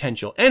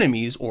potential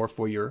enemies or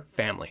for your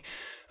family.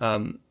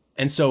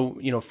 And so,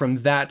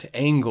 from that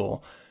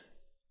angle,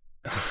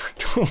 I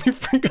totally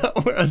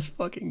forgot where I was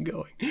fucking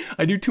going.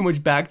 I do too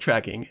much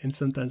backtracking, and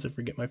sometimes I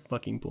forget my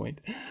fucking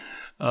point.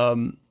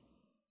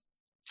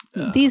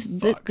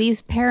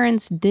 These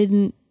parents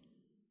didn't.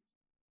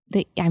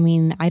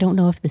 I don't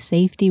know if the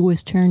safety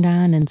was turned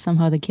on and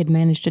somehow the kid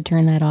managed to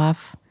turn that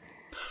off.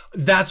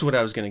 That's what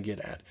I was going to get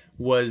at,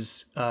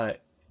 was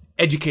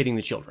educating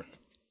the children.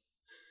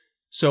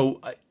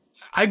 So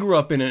I grew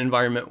up in an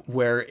environment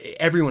where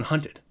everyone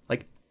hunted.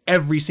 Like,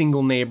 every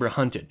single neighbor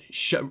hunted.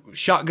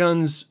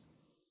 Shotguns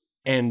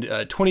and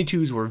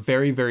 22s were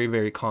very, very,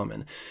 very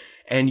common.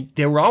 And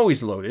they were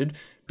always loaded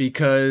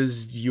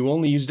because you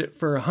only used it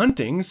for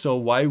hunting, so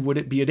why would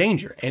it be a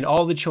danger? And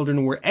all the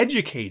children were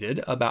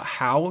educated about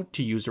how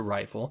to use a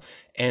rifle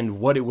and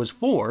what it was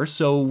for,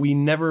 so we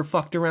never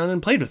fucked around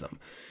and played with them.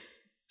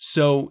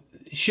 So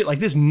shit like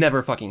this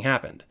never fucking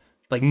happened.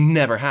 Like,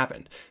 never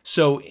happened.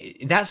 So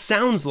that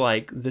sounds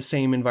like the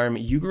same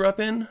environment you grew up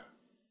in?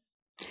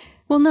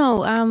 Well,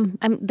 no,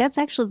 that's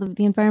actually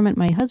the environment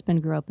my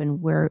husband grew up in,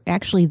 where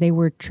actually they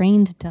were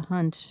trained to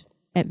hunt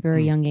at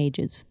very young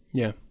ages.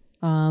 Yeah.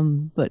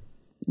 But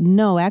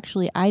no,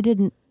 actually, I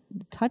didn't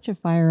touch a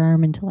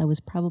firearm until I was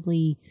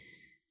probably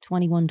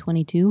 21,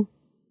 22.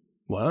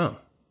 Wow.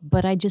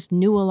 But I just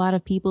knew a lot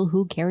of people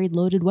who carried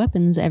loaded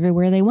weapons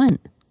everywhere they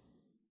went.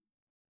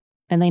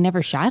 And they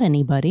never shot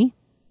anybody.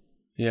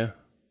 Yeah.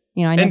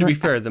 To be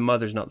fair, the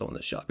mother's not the one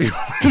that shot people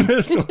in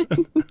this one.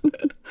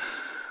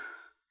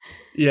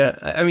 Yeah.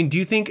 I mean, do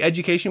you think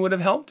education would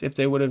have helped if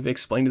they would have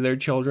explained to their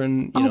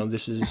children,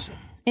 this is...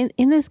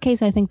 In this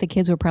case, I think the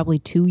kids were probably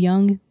too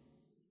young.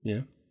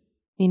 Yeah.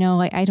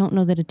 I don't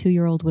know that a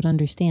 2-year-old would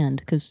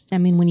understand. Because,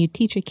 when you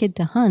teach a kid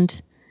to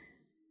hunt,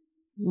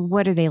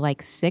 what are they,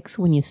 like 6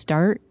 when you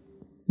start,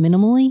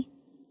 minimally?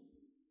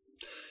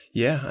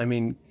 Yeah.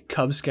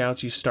 Cub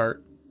Scouts, you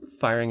start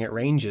firing at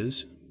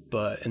ranges,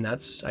 and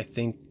that's, I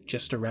think,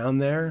 just around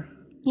there.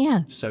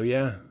 Yeah. So,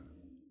 yeah.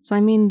 So,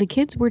 the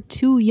kids were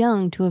too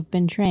young to have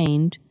been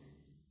trained.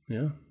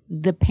 Yeah.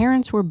 The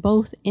parents were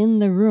both in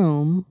the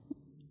room.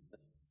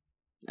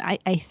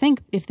 I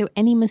think if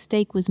any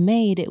mistake was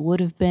made, it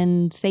would have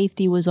been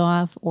safety was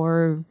off,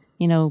 or,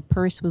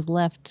 purse was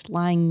left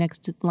lying next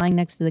to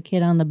the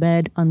kid on the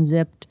bed,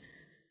 unzipped.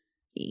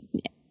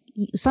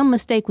 Some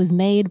mistake was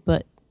made,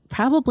 but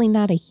probably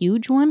not a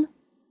huge one.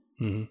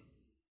 Mm-hmm.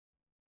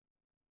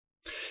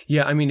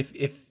 Yeah,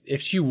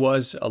 if she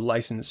was a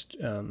licensed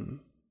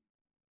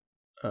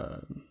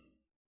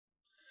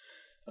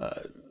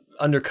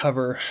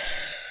undercover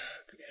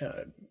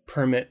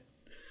permit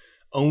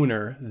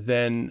owner,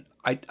 then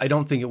I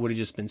don't think it would have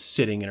just been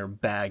sitting in her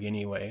bag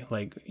anyway,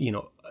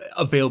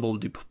 available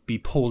to be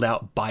pulled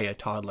out by a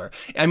toddler.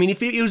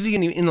 If it was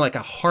in like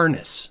a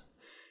harness,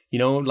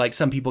 like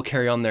some people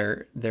carry on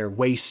their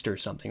waist or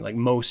something, like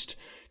most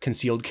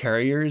concealed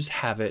carriers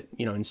have it,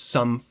 in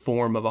some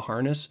form of a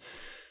harness,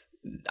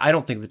 I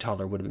don't think the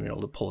toddler would have been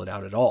able to pull it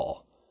out at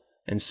all.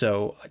 And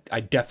so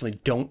I definitely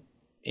don't,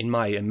 in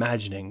my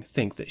imagining,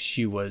 think that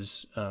she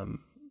was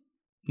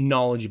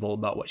knowledgeable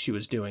about what she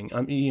was doing.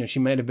 She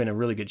might have been a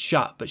really good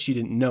shot, but she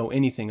didn't know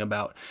anything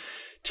about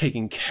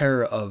taking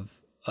care of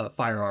a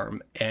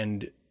firearm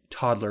and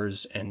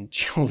toddlers and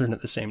children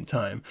at the same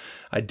time.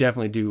 I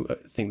definitely do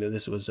think that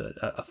this was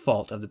a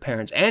fault of the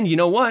parents. And you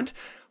know what?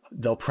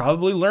 They'll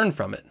probably learn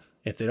from it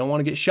if they don't want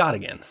to get shot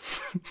again.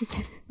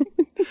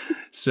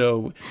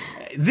 So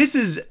this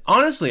is,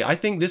 honestly, I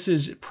think this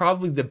is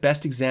probably the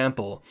best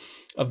example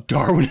of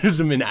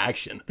Darwinism in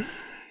action.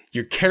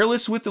 You're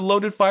careless with the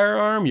loaded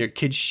firearm, your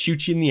kid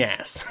shoots you in the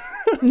ass.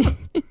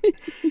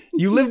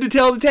 You live to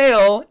tell the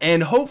tale,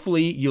 and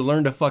hopefully you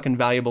learned a fucking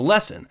valuable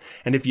lesson.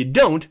 And if you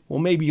don't, well,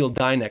 maybe you'll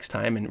die next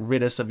time and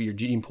rid us of your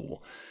gene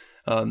pool.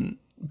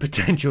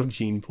 potential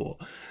gene pool.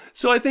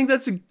 So I think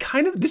that's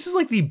this is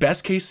like the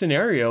best case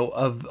scenario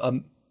of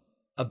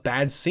a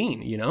bad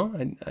scene, you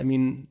know? I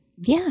mean,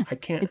 yeah, I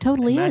can't it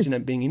totally imagine is.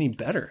 it being any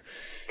better.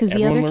 Because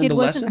the Everyone other learned kid a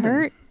wasn't lesson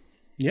hurt.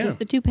 Yeah. Just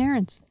the two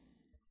parents.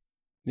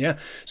 Yeah.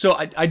 So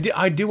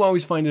I do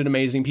always find it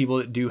amazing people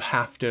that do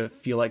have to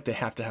feel like they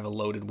have to have a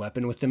loaded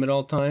weapon with them at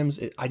all times.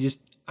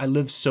 I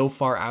live so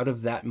far out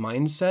of that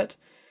mindset.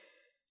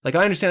 Like,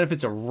 I understand if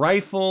it's a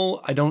rifle.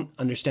 I don't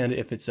understand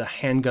if it's a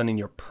handgun in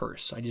your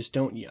purse. I just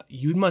don't. Yeah.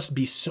 You must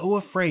be so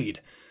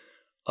afraid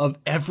of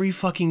every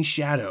fucking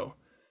shadow.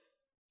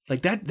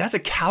 Like, that's a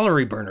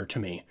calorie burner to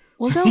me.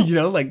 Well, don't. You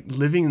know, like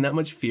living in that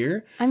much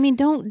fear. I mean,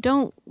 don't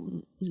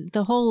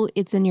the whole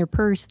it's in your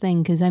purse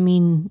thing. Because, I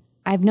mean,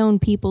 I've known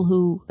people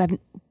who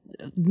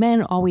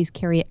men always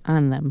carry it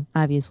on them,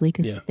 obviously,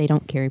 because they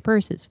don't carry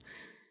purses.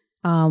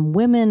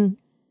 Women,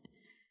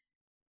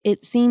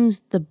 it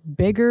seems the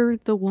bigger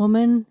the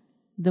woman,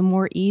 the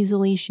more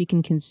easily she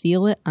can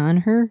conceal it on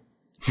her.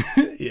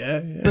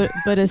 Yeah.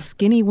 But a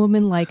skinny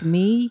woman like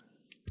me,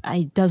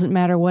 it doesn't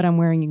matter what I'm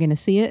wearing, you're going to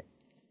see it.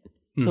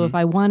 So if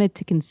I wanted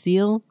to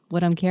conceal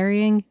what I'm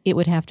carrying, it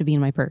would have to be in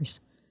my purse.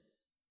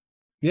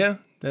 Yeah,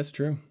 that's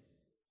true.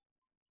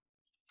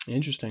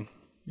 Interesting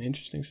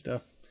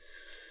stuff.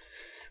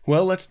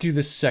 Well, let's do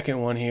the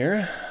second one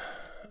here.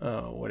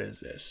 Oh, what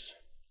is this?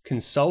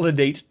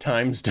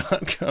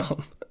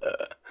 ConsolidateTimes.com.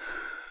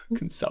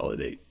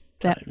 Consolidate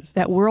Times.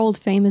 That world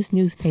famous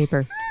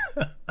newspaper.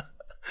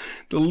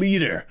 The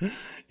leader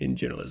in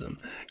journalism.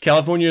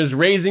 California is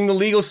raising the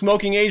legal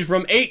smoking age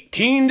from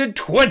 18 to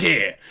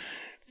 20.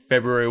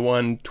 February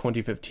 1,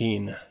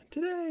 2015.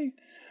 Today.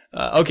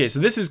 Okay, so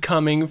this is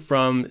coming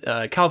from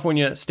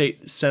California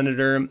State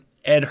Senator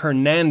Ed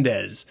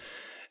Hernandez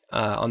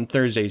on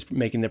Thursdays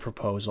making the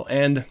proposal.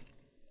 And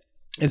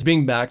it's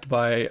being backed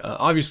by,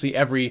 obviously,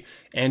 every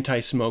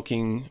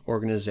anti-smoking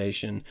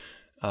organization.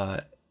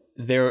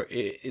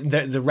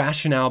 The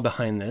rationale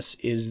behind this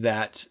is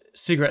that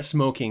cigarette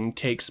smoking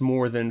takes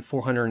more than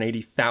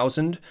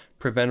 480,000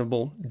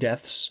 preventable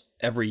deaths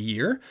every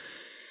year.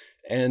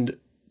 And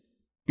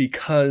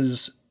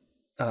because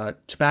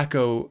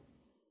tobacco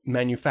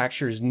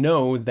manufacturers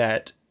know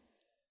that,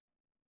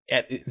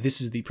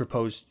 this is the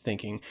proposed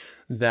thinking,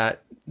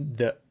 that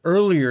the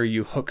earlier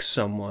you hook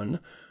someone,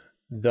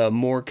 the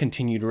more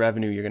continued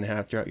revenue you're going to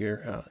have throughout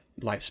your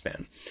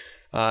lifespan,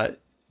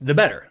 the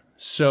better.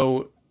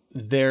 So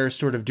they're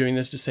sort of doing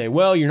this to say,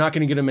 well, you're not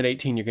going to get them at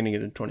 18, you're going to get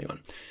them at 21.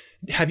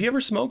 Have you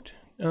ever smoked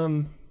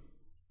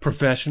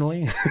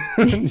professionally,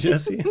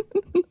 Jesse?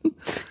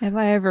 Have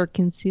I ever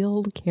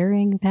concealed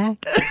carrying a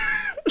pack?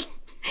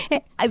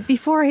 Hey,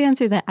 before I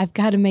answer that, I've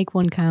got to make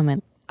one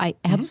comment. I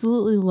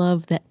absolutely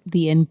love that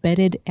the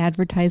embedded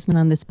advertisement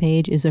on this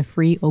page is a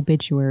free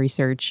obituary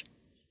search.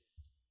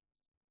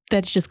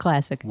 That's just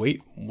classic.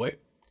 Wait.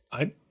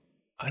 I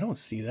don't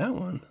see that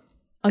one.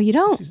 Oh, you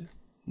don't?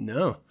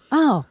 No.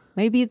 Oh,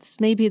 maybe it's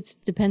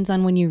depends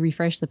on when you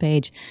refresh the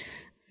page.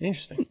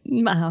 Interesting.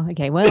 Oh,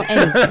 okay. Well,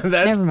 anyway,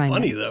 that's never mind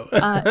funny that.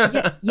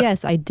 though.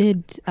 Yes, I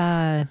did.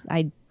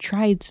 I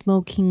tried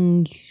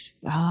smoking.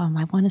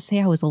 I want to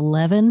say I was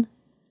 11.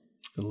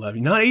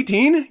 11, not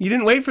 18? You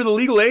didn't wait for the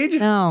legal age?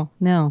 No.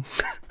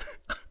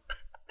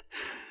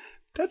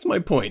 That's my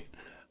point.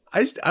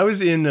 I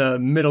was in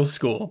middle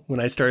school when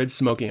I started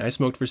smoking. I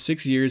smoked for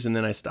 6 years and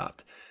then I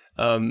stopped.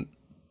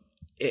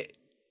 It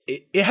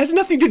has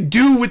nothing to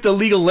do with the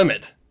legal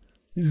limit.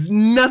 There's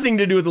nothing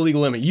to do with the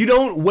legal limit. You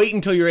don't wait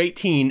until you're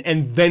 18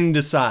 and then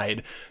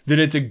decide that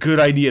it's a good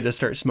idea to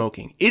start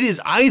smoking. It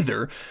is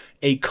either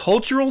a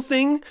cultural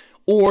thing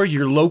or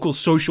your local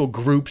social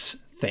group's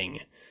thing.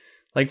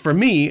 Like for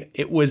me,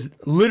 it was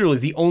literally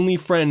the only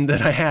friend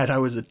that I had. I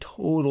was a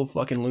total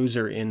fucking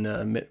loser in,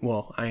 I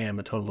am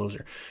a total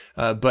loser.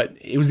 But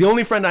it was the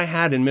only friend I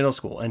had in middle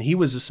school, and he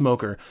was a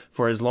smoker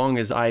for as long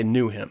as I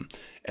knew him.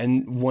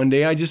 And one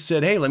day I just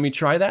said, hey, let me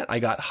try that. I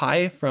got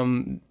high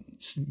from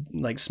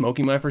like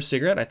smoking my first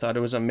cigarette. I thought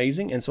it was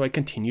amazing. And so I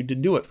continued to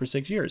do it for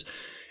 6 years.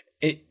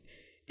 It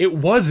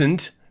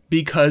wasn't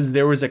because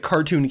there was a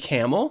cartoon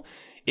camel.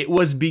 It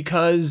was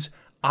because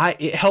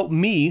it helped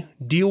me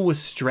deal with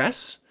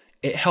stress.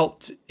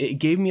 It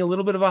gave me a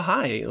little bit of a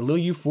high, a little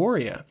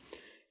euphoria.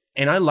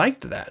 And I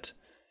liked that.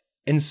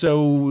 And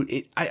so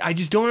I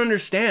just don't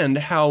understand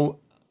how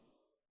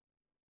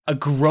a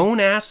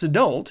grown-ass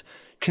adult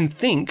can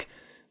think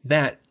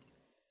that,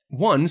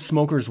 one,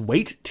 smokers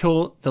wait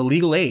till the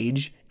legal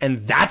age,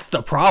 and that's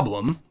the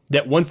problem,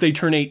 that once they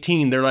turn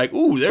 18, they're like,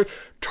 ooh, they're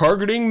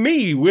targeting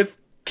me with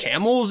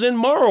Camels and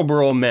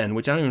Marlboro Men,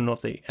 which I don't even know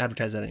if they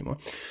advertise that anymore.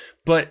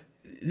 But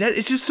that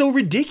it's just so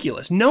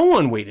ridiculous. No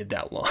one waited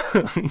that long.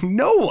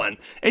 No one.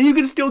 And you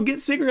can still get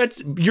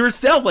cigarettes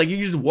yourself. Like, you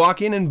just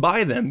walk in and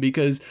buy them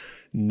because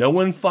no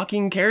one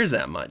fucking cares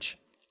that much.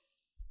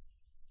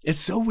 It's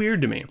so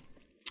weird to me.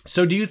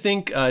 So do you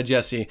think,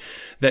 Jesse,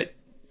 that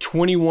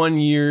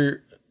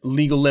 21-year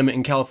legal limit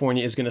in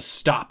California is going to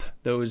stop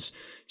those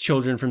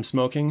children from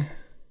smoking?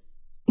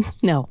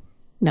 No.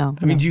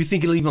 I mean, do you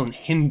think it'll even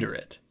hinder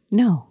it?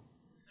 No.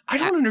 I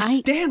don't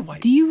understand why.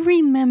 Do you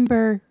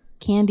remember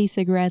candy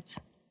cigarettes?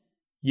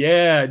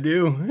 Yeah, I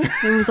do.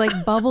 It was like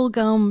bubble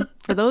gum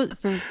for those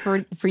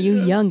for you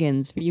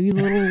youngins, for you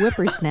little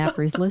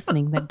whippersnappers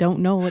listening that don't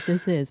know what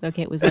this is.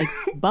 Okay, it was like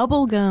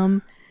bubble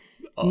gum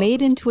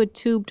made into a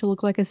tube to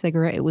look like a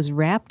cigarette. It was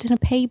wrapped in a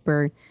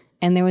paper,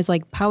 and there was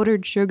like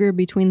powdered sugar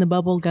between the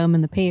bubble gum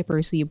and the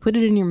paper. So you put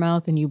it in your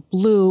mouth and you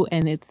blew,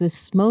 and it's the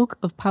smoke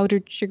of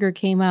powdered sugar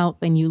came out,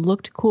 and you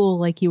looked cool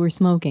like you were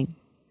smoking.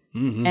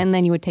 Mm-hmm. And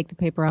then you would take the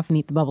paper off and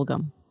eat the bubble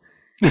gum.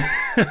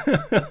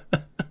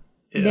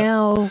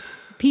 Now,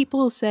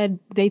 people said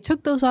they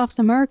took those off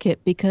the market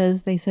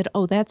because they said,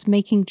 oh, that's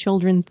making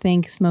children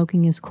think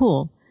smoking is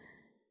cool.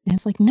 And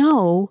it's like,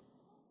 no,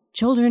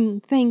 children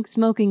think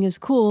smoking is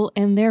cool,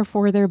 and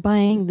therefore they're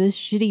buying this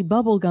shitty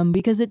bubble gum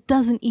because it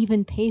doesn't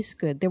even taste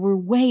good. There were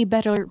way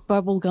better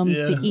bubble gums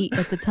to eat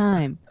at the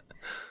time.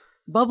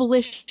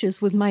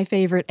 Bubblicious was my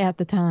favorite at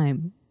the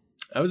time.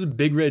 I was a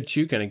Big Red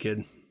Chew kind of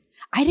kid.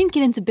 I didn't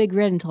get into Big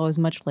Red until I was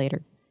much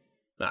later.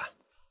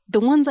 The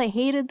ones I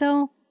hated,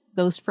 though,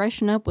 those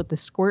Freshen Up with the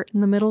squirt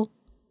in the middle,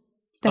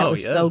 that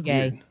was so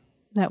gay. Weird.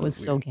 That was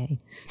so gay.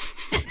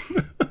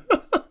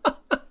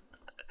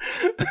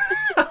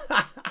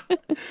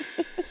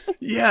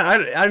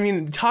 Yeah, I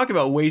mean, talk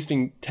about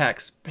wasting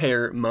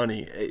taxpayer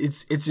money.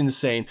 It's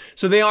insane.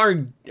 So they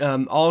are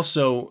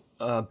also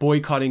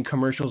boycotting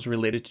commercials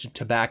related to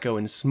tobacco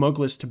and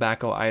smokeless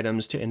tobacco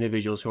items to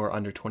individuals who are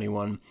under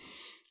 21.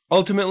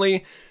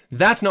 Ultimately,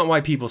 that's not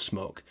why people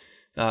smoke.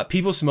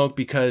 People smoke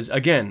because,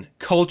 again,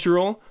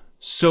 cultural,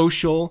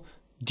 social,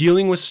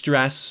 dealing with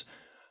stress,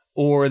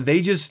 or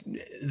they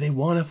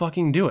want to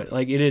fucking do it.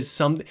 Like, it is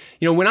something,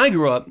 when I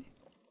grew up,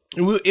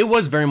 it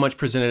was very much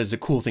presented as a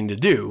cool thing to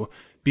do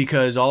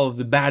because all of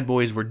the bad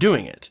boys were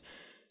doing it.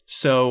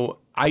 So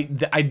I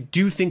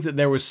do think that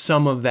there was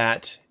some of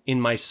that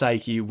in my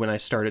psyche when I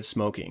started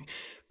smoking.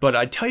 But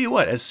I tell you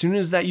what, as soon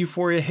as that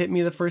euphoria hit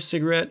me, the first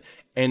cigarette,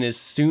 and as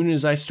soon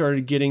as I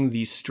started getting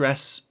the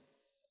stress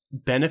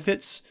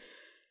benefits,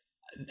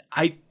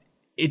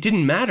 it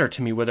didn't matter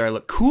to me whether I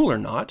looked cool or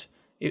not.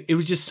 It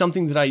was just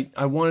something that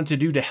I wanted to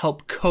do to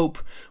help cope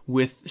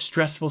with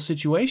stressful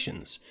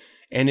situations.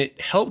 And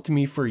it helped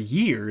me for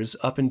years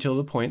up until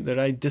the point that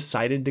I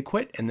decided to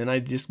quit. And then I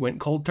just went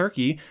cold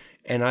turkey,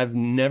 and I've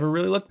never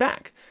really looked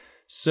back.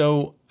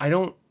 So I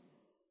don't,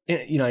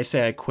 I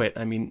say I quit.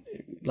 I mean,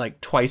 like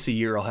twice a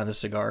year I'll have a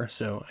cigar.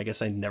 So I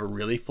guess I never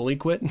really fully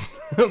quit,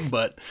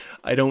 but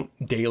I don't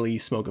daily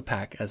smoke a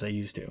pack as I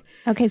used to.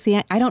 Okay,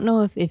 see, I don't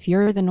know if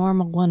you're the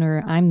normal one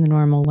or I'm the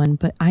normal one,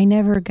 but I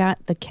never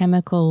got the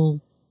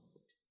chemical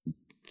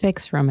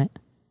fix from it.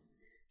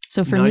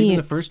 So for me, not even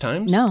the first first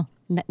times? No,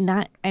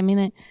 not. I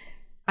mean,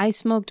 I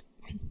smoked.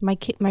 My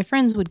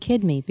friends would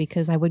kid me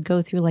because I would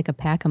go through like a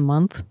pack a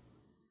month.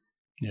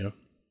 Yeah.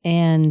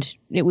 And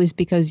it was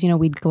because,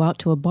 we'd go out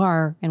to a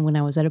bar, and when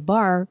I was at a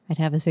bar, I'd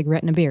have a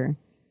cigarette and a beer.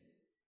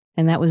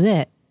 And that was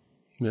it.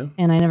 Yeah.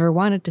 And I never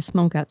wanted to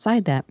smoke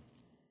outside that.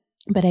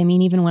 But I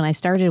mean, even when I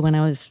started, when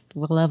I was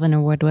 11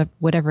 or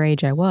whatever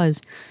age I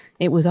was,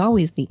 it was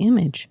always the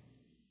image.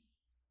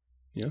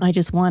 Yeah. I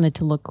just wanted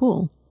to look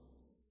cool.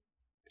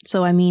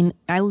 So, I mean,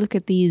 I look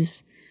at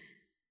these,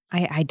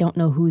 I don't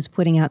know who's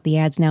putting out the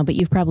ads now, but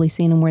you've probably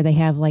seen them where they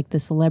have like the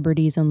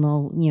celebrities and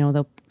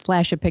they'll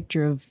flash a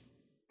picture of,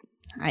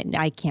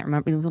 I can't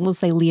remember. We'll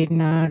say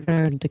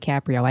Leonardo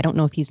DiCaprio. I don't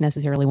know if he's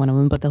necessarily one of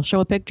them, but they'll show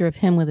a picture of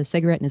him with a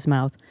cigarette in his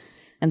mouth.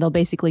 And they'll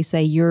basically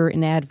say you're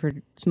an ad for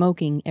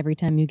smoking every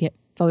time you get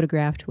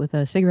photographed with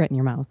a cigarette in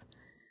your mouth.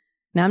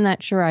 Now, I'm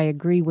not sure I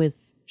agree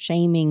with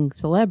shaming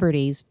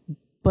celebrities,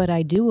 but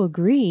I do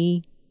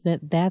agree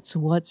that that's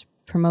what's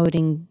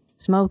promoting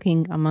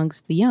smoking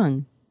amongst the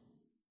young.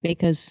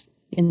 Because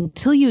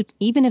until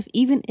even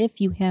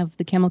if you have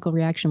the chemical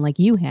reaction like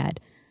you had,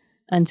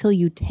 until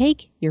you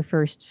take your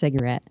first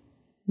cigarette,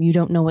 you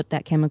don't know what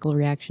that chemical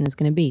reaction is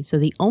going to be. So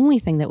the only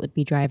thing that would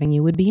be driving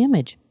you would be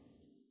image.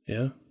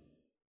 Yeah.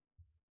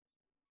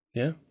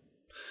 Yeah.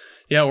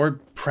 Yeah, or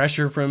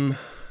pressure from,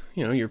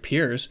 your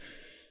peers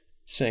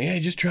saying, hey,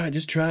 just try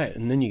it.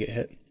 And then you get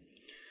hit.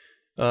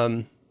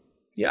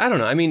 Yeah, I don't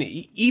know. I mean,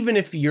 even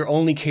if you're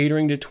only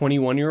catering to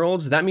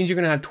 21-year-olds, that means you're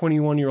going to have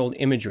 21-year-old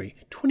imagery.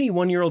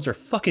 21-year-olds are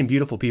fucking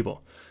beautiful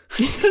people.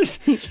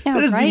 That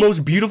is right? The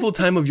most beautiful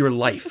time of your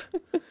life.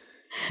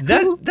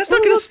 That's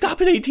not going to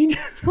stop an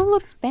 18-year-old. Who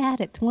looks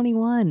bad at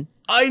 21?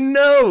 I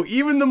know.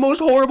 Even the most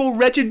horrible,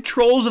 wretched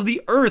trolls of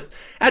the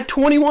earth. At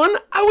 21,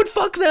 I would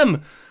fuck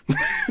them.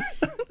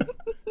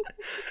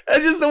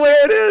 That's just the way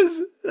it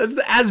is.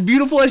 That's as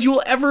beautiful as you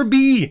will ever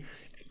be.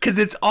 Because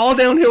it's all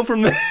downhill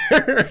from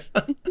there.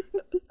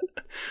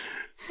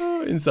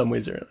 In some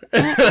ways or other.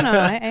 I don't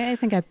know. I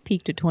think I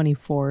peaked at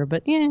 24,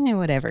 but yeah,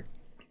 whatever.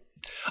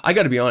 I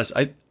got to be honest.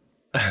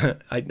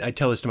 I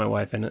tell this to my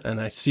wife,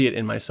 and I see it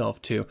in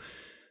myself too.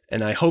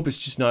 And I hope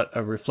it's just not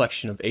a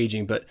reflection of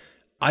aging, but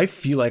I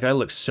feel like I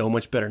look so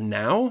much better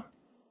now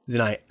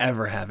than I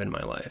ever have in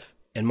my life.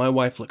 And my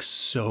wife looks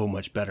so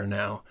much better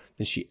now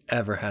than she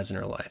ever has in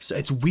her life. So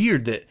it's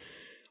weird that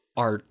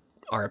our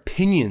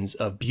opinions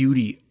of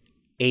beauty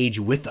age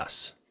with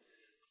us.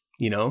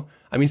 You know,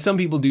 I mean, some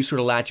people do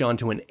sort of latch on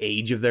to an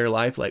age of their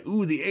life, like,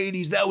 ooh, the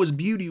 80s, that was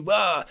beauty,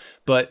 wow.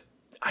 But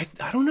I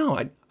don't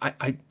know.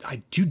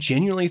 I do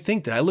genuinely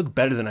think that I look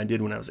better than I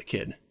did when I was a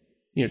kid,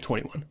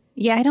 21.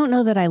 Yeah, I don't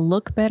know that I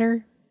look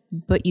better,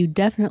 but you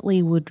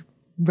definitely would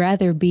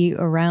rather be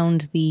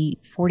around the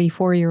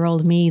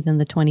 44-year-old me than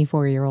the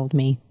 24-year-old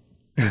me.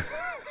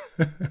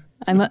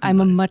 I'm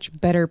a much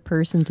better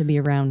person to be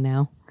around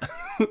now.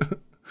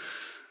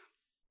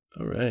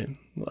 All right.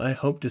 Well, I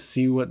hope to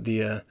see what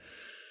the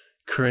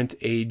current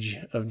age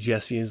of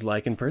Jesse is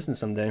like in person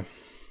someday.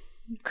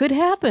 Could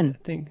happen.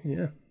 I think,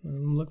 yeah.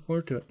 I'm looking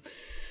forward to it.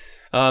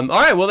 All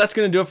right. Well, that's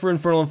going to do it for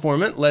Infernal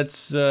Informant.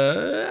 Let's do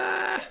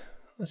a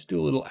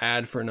little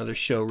ad for another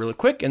show really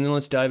quick, and then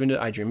let's dive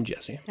into I Dream of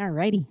Jesse. All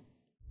righty.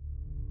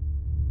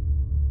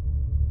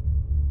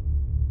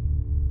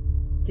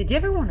 Did you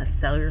ever want to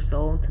sell your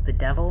soul to the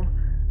devil?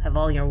 Have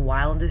all your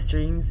wildest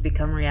dreams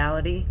become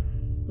reality?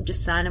 Or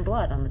just sign in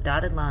blood on the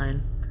dotted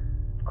line?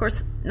 Of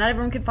course, not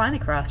everyone can find the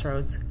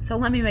crossroads, so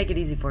let me make it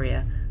easy for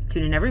you.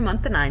 Tune in every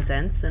month at 9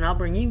 cents, and I'll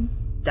bring you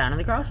Down to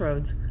the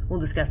Crossroads. We'll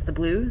discuss the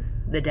blues,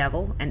 the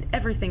devil, and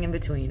everything in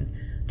between.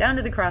 Down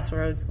to the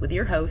Crossroads with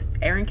your host,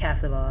 Aaron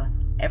Casaba,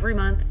 every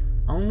month,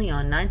 only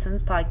on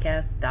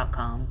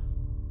 9centspodcast.com.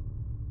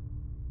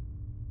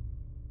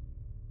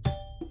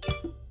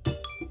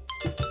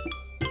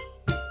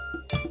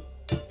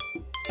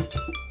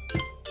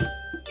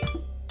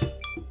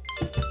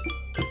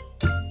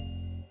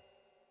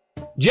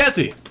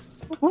 Jesse!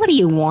 What do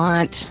you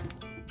want?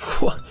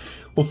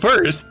 Well,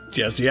 first,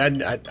 Jesse,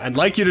 I'd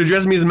like you to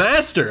address me as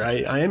master.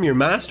 I am your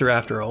master,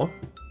 after all.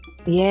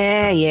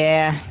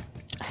 Yeah.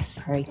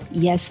 Sorry.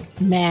 Yes,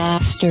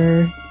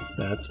 master.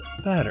 That's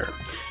better.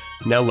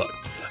 Now look,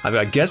 I've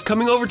got guests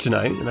coming over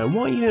tonight, and I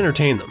want you to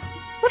entertain them.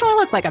 What do I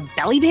look like, a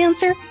belly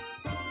dancer?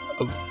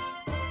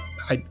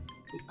 I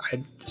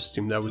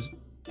assumed that was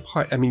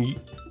part. I mean,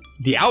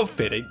 the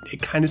outfit,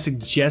 it kind of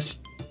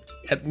suggests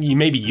you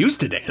may be used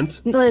to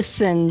dance.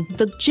 Listen,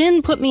 the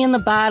gin put me in the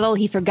bottle.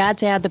 He forgot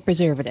to add the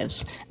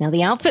preservatives. Now,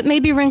 the outfit may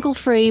be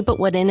wrinkle-free, but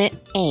what in it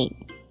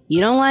ain't. You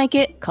don't like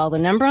it, call the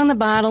number on the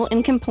bottle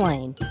and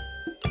complain.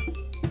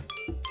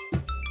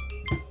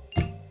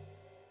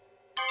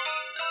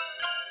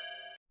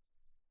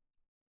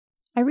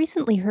 I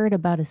recently heard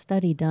about a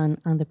study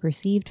done on the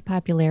perceived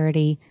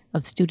popularity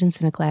of students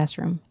in a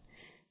classroom.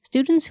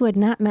 Students who had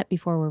not met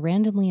before were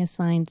randomly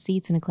assigned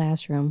seats in a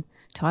classroom,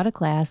 taught a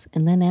class,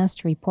 and then asked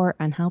to report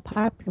on how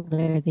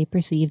popular they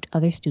perceived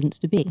other students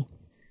to be.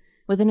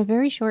 Within a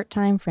very short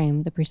time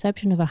frame, the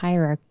perception of a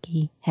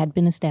hierarchy had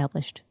been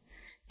established.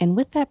 And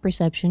with that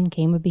perception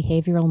came a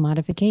behavioral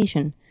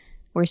modification,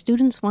 where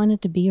students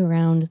wanted to be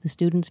around the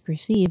students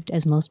perceived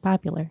as most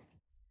popular.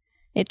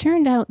 It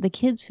turned out the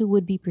kids who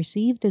would be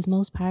perceived as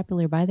most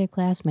popular by their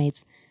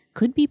classmates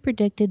could be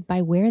predicted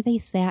by where they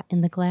sat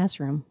in the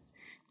classroom.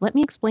 Let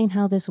me explain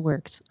how this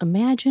works.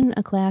 Imagine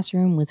a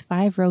classroom with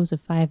 5 rows of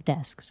 5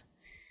 desks.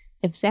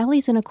 If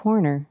Sally's in a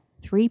corner,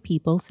 3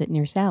 people sit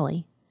near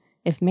Sally.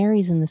 If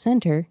Mary's in the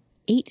center,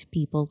 8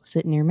 people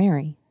sit near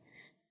Mary.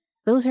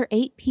 Those are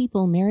 8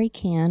 people Mary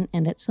can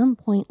and at some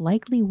point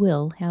likely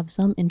will have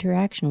some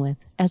interaction with,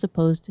 as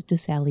opposed to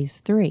Sally's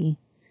 3.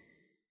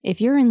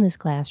 If you're in this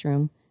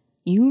classroom,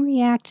 you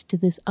react to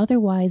this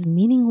otherwise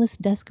meaningless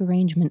desk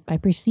arrangement by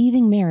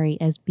perceiving Mary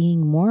as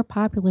being more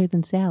popular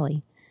than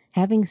Sally,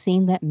 having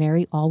seen that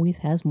Mary always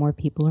has more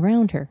people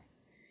around her.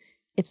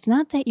 It's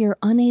not that you're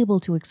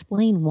unable to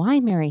explain why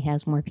Mary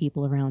has more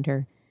people around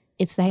her.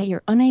 It's that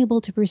you're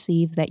unable to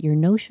perceive that your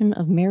notion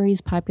of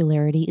Mary's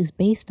popularity is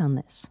based on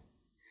this.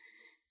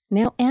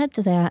 Now add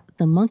to that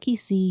the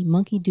monkey-see,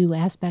 monkey-do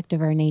aspect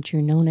of our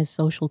nature known as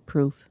social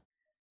proof.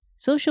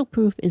 Social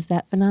proof is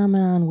that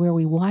phenomenon where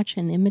we watch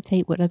and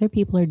imitate what other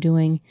people are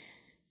doing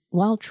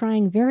while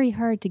trying very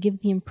hard to give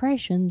the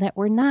impression that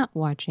we're not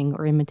watching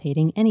or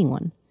imitating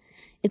anyone.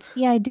 It's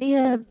the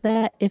idea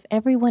that if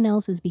everyone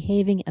else is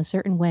behaving a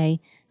certain way,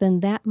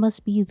 then that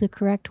must be the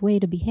correct way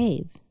to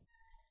behave.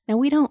 Now,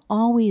 we don't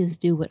always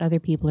do what other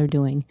people are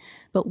doing,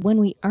 but when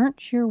we aren't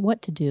sure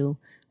what to do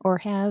or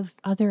have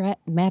other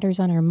matters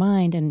on our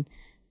mind and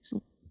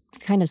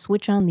kind of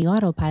switch on the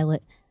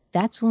autopilot,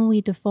 that's when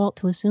we default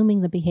to assuming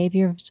the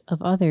behaviors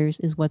of others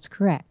is what's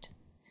correct.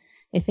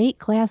 If 8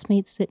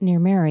 classmates sit near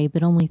Mary,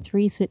 but only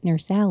 3 sit near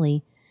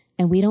Sally,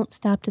 and we don't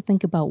stop to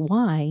think about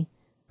why,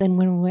 then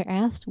when we're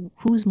asked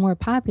who's more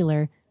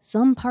popular,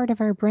 some part of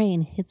our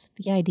brain hits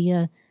the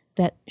idea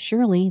that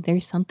surely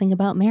there's something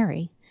about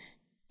Mary.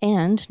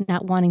 And,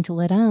 not wanting to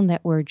let on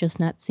that we're just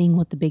not seeing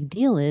what the big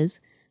deal is,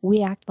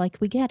 we act like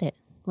we get it,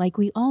 like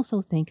we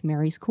also think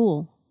Mary's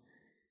cool.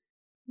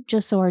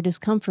 Just so our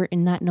discomfort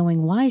in not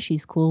knowing why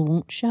she's cool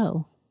won't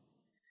show.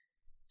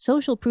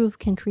 Social proof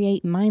can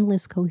create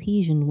mindless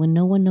cohesion when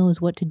no one knows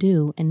what to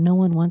do and no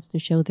one wants to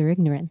show their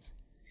ignorance.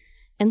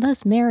 And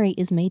thus Mary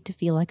is made to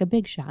feel like a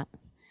big shot.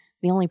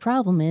 The only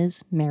problem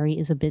is, Mary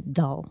is a bit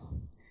dull.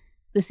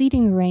 The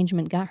seating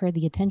arrangement got her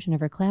the attention of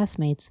her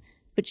classmates,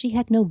 but she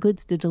had no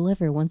goods to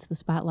deliver once the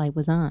spotlight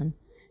was on.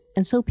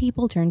 And so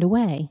people turned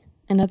away,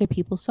 and other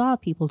people saw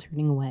people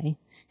turning away,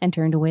 and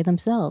turned away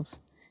themselves,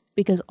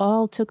 because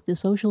all took the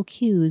social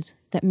cues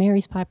that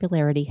Mary's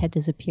popularity had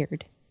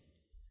disappeared.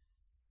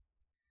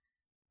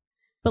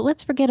 But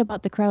let's forget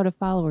about the crowd of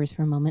followers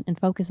for a moment and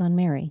focus on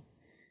Mary.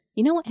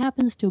 You know what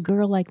happens to a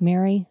girl like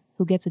Mary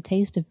who gets a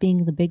taste of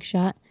being the big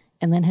shot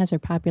and then has her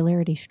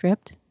popularity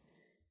stripped?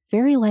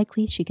 Very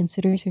likely she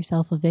considers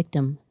herself a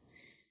victim.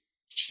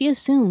 She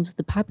assumes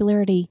the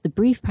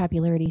brief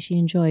popularity she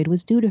enjoyed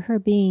was due to her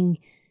being,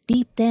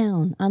 deep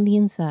down, on the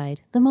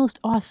inside, the most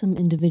awesome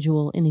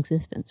individual in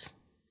existence.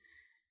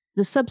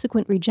 The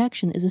subsequent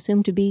rejection is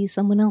assumed to be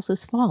someone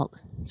else's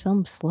fault.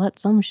 Some slut,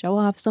 some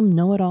show-off, some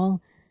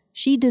know-it-all.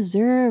 She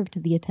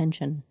deserved the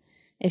attention.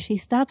 If she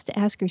stops to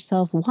ask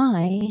herself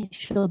why,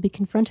 she'll be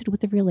confronted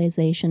with the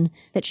realization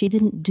that she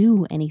didn't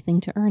do anything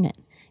to earn it,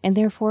 and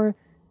therefore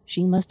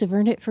she must have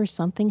earned it for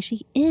something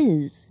she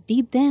is,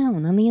 deep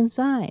down, on the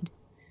inside.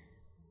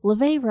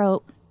 LaVey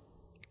wrote,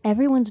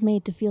 "Everyone's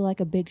made to feel like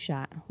a big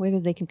shot, whether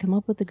they can come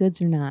up with the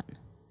goods or not.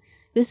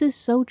 This is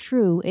so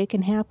true, it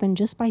can happen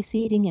just by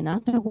seating an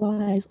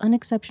otherwise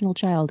unexceptional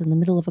child in the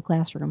middle of a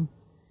classroom.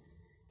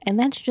 And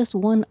that's just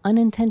one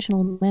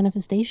unintentional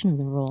manifestation of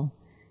the role.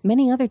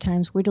 Many other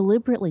times we're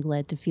deliberately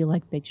led to feel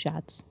like big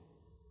shots.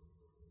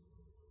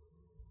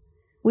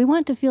 We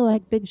want to feel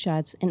like big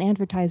shots, and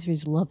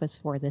advertisers love us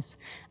for this.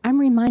 I'm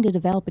reminded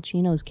of Al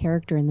Pacino's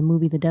character in the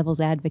movie The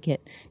Devil's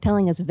Advocate,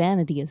 telling us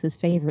vanity is his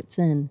favorite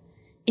sin.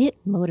 It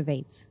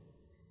motivates.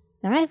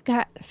 Now, I've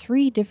got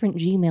 3 different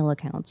Gmail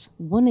accounts.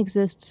 One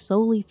exists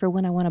solely for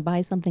when I want to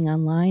buy something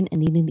online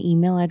and need an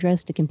email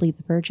address to complete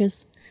the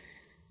purchase.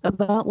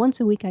 About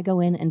once a week, I go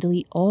in and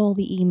delete all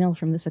the email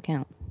from this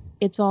account.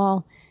 It's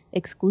all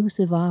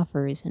exclusive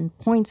offers and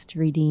points to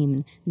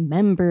redeem,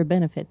 member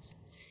benefits,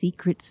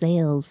 secret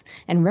sales,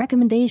 and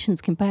recommendations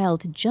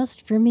compiled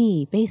just for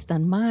me based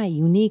on my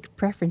unique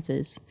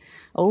preferences.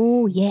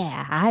 Oh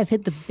yeah, I've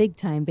hit the big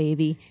time,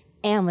 baby.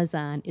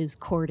 Amazon is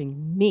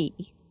courting me.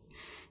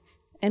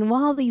 And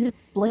while these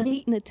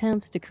blatant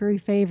attempts to curry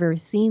favor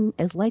seem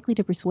as likely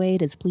to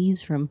persuade as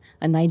pleas from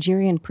a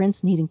Nigerian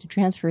prince needing to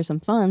transfer some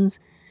funds,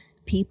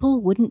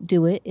 people wouldn't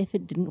do it if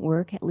it didn't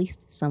work at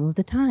least some of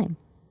the time.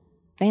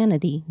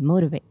 Vanity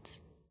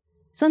motivates.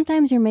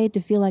 Sometimes you're made to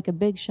feel like a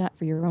big shot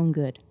for your own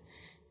good.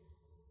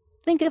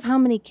 Think of how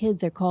many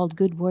kids are called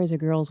good boys or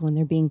girls when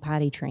they're being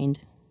potty trained.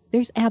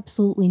 There's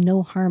absolutely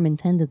no harm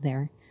intended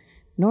there,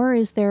 nor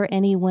is there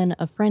any when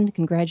a friend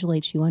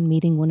congratulates you on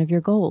meeting one of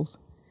your goals.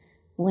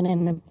 When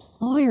an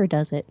employer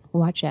does it,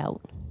 watch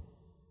out.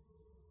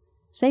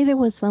 Say there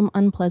was some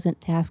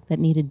unpleasant task that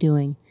needed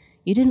doing.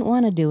 You didn't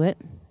want to do it.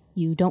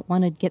 You don't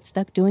want to get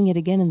stuck doing it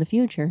again in the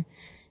future.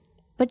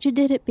 But you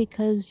did it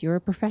because you're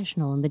a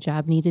professional and the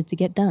job needed to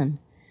get done.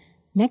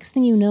 Next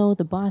thing you know,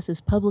 the boss is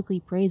publicly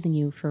praising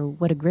you for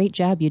what a great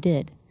job you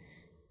did.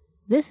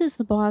 This is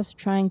the boss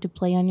trying to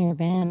play on your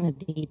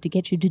vanity to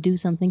get you to do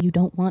something you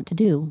don't want to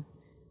do.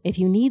 If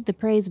you need the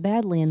praise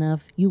badly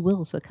enough, you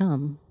will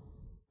succumb.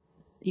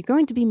 You're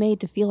going to be made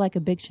to feel like a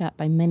big shot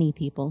by many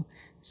people.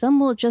 Some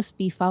will just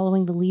be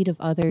following the lead of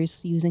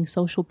others, using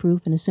social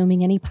proof and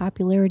assuming any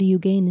popularity you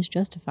gain is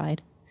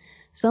justified.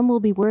 Some will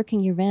be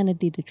working your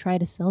vanity to try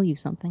to sell you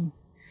something.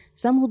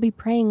 Some will be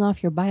preying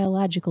off your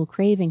biological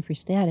craving for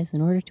status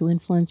in order to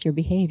influence your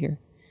behavior.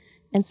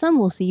 And some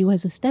will see you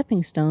as a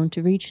stepping stone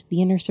to reach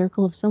the inner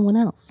circle of someone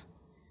else.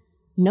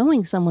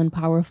 Knowing someone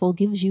powerful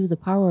gives you the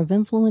power of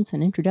influence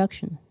and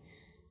introduction.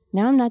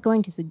 Now, I'm not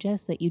going to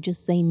suggest that you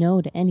just say no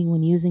to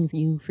anyone using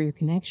you for your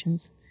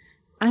connections.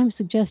 I'm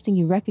suggesting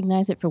you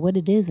recognize it for what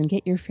it is and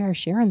get your fair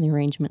share in the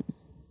arrangement.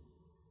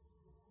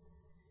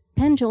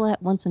 Penn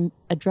Jillette once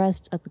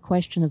addressed the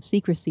question of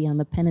secrecy on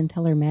the Penn and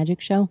Teller Magic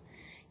Show.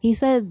 He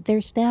said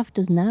their staff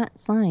does not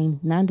sign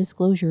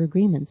non-disclosure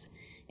agreements.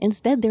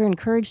 Instead, they're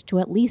encouraged to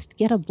at least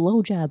get a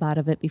blowjob out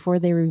of it before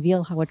they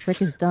reveal how a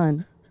trick is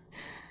done.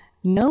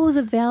 Know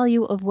the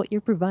value of what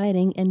you're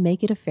providing and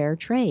make it a fair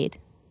trade.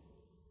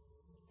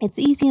 It's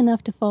easy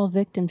enough to fall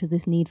victim to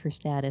this need for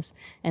status,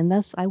 and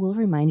thus I will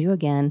remind you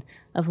again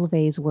of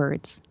LaVey's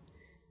words.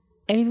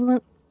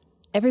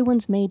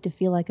 Everyone's made to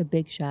feel like a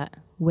big shot,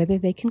 whether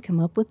they can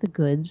come up with the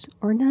goods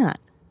or not.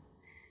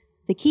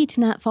 The key to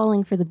not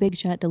falling for the big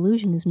shot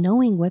delusion is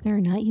knowing whether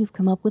or not you've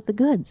come up with the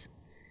goods.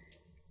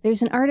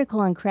 There's an article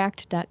on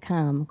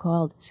Cracked.com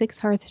called 6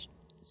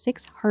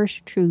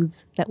 Harsh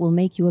Truths That Will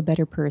Make You a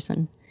Better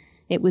Person.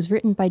 It was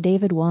written by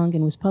David Wong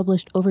and was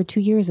published over 2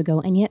 years ago,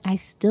 and yet I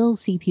still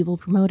see people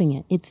promoting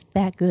it. It's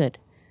that good.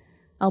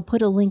 I'll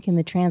put a link in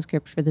the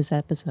transcript for this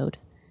episode.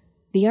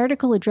 The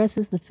article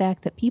addresses the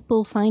fact that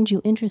people find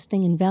you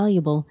interesting and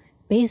valuable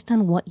based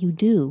on what you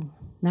do,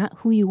 not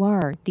who you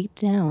are deep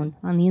down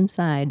on the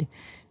inside,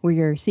 where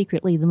you're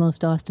secretly the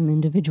most awesome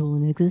individual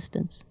in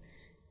existence.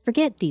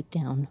 Forget deep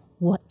down.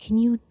 What can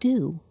you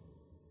do?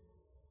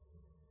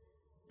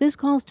 This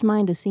calls to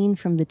mind a scene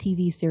from the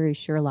TV series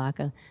Sherlock,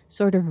 a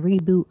sort of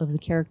reboot of the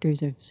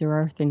characters of Sir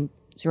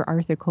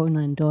Arthur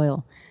Conan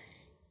Doyle.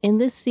 In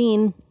this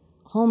scene,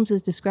 Holmes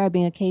is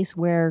describing a case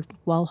where,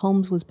 while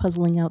Holmes was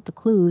puzzling out the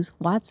clues,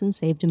 Watson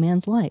saved a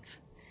man's life.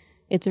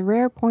 It's a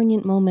rare,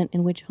 poignant moment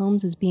in which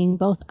Holmes is being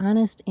both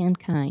honest and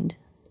kind.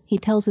 He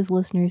tells his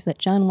listeners that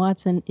John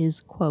Watson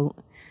is, quote,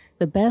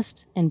 the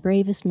best and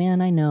bravest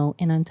man I know,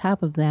 and on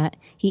top of that,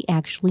 he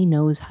actually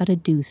knows how to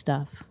do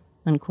stuff,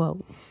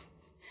 unquote.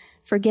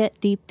 Forget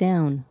deep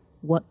down,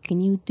 what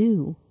can you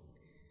do?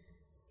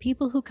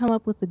 People who come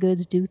up with the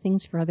goods do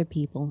things for other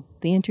people.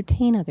 They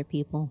entertain other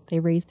people. They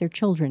raise their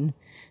children.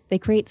 They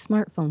create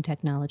smartphone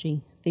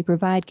technology. They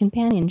provide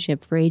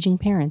companionship for aging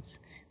parents.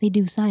 They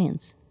do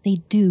science. They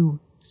do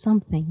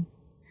something.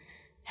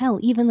 Hell,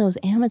 even those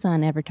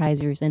Amazon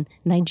advertisers and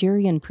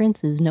Nigerian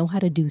princes know how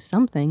to do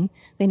something.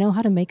 They know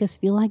how to make us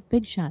feel like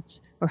big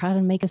shots, or how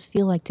to make us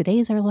feel like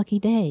today's our lucky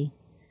day.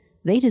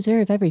 They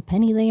deserve every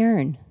penny they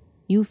earn.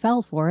 You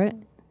fell for it,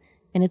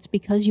 and it's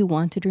because you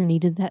wanted or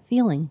needed that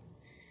feeling.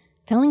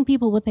 Telling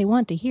people what they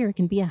want to hear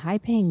can be a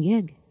high-paying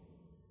gig.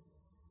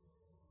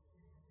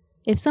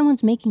 If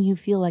someone's making you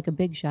feel like a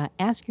big shot,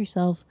 ask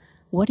yourself,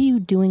 what are you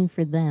doing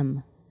for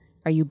them?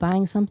 Are you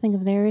buying something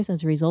of theirs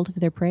as a result of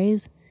their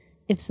praise?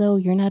 If so,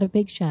 you're not a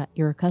big shot,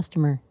 you're a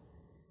customer.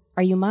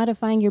 Are you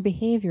modifying your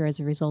behavior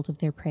as a result of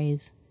their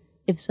praise?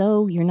 If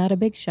so, you're not a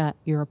big shot,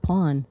 you're a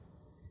pawn.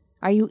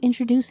 Are you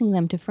introducing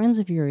them to friends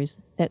of yours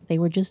that they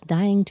were just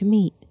dying to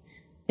meet?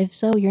 If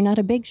so, you're not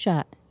a big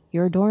shot,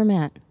 you're a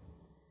doormat.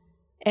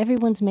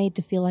 Everyone's made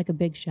to feel like a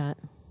big shot.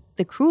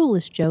 The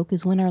cruelest joke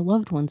is when our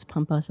loved ones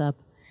pump us up.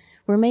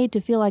 We're made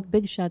to feel like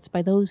big shots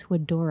by those who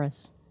adore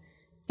us.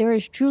 There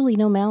is truly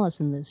no malice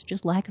in this,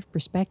 just lack of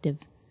perspective.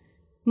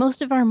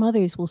 Most of our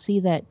mothers will see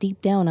that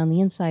deep down on the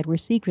inside we're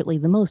secretly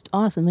the most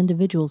awesome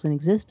individuals in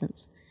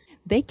existence.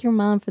 Thank your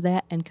mom for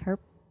that and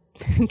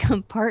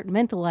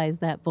compartmentalize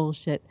that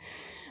bullshit.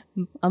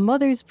 A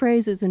mother's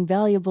praise is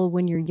invaluable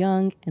when you're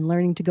young and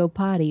learning to go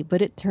potty,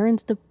 but it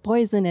turns to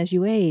poison as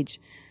you age.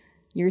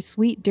 Your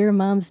sweet, dear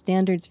mom's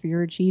standards for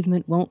your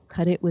achievement won't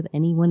cut it with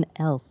anyone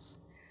else.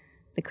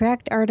 The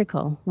Cracked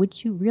article,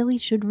 which you really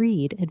should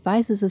read,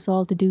 advises us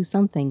all to do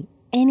something,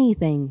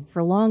 anything,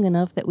 for long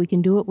enough that we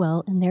can do it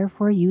well and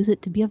therefore use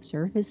it to be of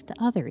service to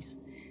others.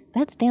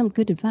 That's damn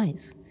good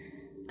advice.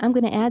 I'm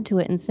going to add to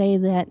it and say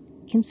that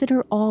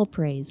consider all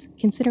praise.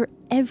 Consider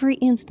every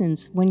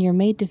instance when you're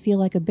made to feel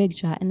like a big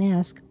shot and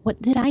ask,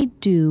 what did I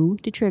do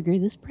to trigger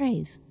this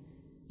praise?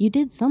 You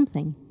did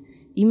something.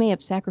 You may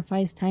have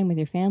sacrificed time with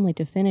your family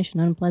to finish an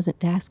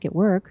unpleasant task at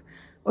work,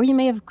 or you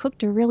may have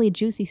cooked a really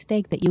juicy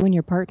steak that you and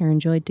your partner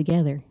enjoyed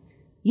together.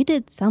 You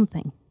did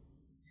something.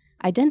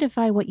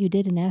 Identify what you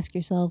did and ask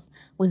yourself,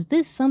 was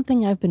this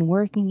something I've been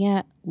working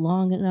at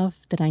long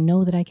enough that I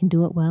know that I can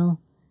do it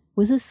well?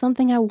 Was this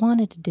something I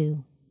wanted to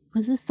do?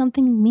 Was this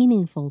something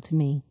meaningful to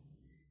me?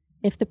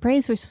 If the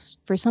praise was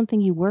for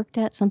something you worked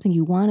at, something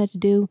you wanted to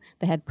do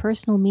that had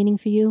personal meaning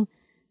for you,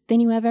 then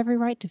you have every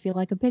right to feel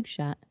like a big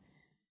shot.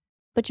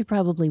 But you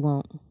probably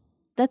won't.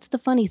 That's the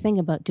funny thing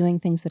about doing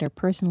things that are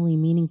personally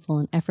meaningful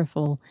and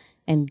effortful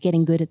and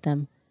getting good at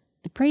them.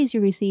 The praise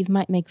you receive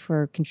might make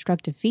for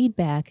constructive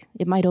feedback,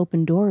 it might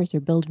open doors or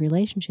build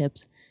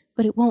relationships,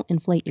 but it won't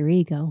inflate your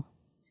ego.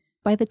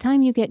 By the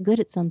time you get good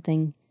at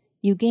something,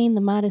 you gain the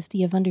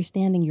modesty of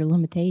understanding your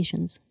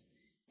limitations.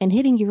 And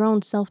hitting your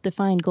own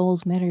self-defined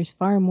goals matters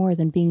far more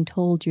than being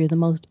told you're the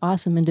most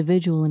awesome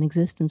individual in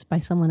existence by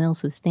someone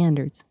else's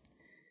standards.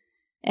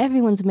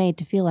 Everyone's made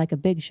to feel like a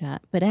big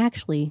shot, but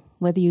actually,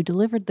 whether you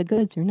delivered the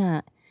goods or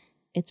not,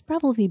 it's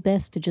probably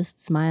best to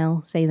just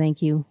smile, say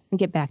thank you, and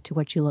get back to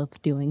what you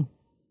love doing.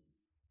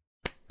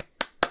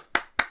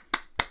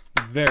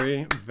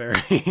 Very,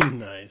 very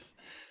nice.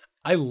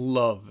 I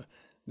love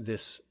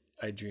this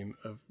I Dream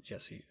of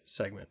Jesse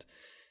segment.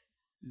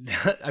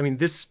 I mean,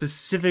 this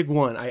specific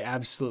one, I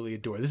absolutely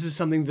adore. This is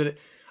something that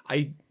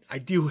I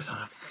deal with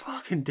on a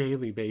fucking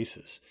daily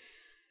basis.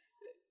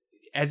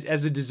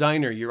 As a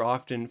designer, you're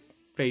often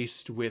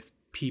faced with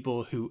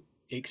people who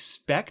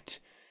expect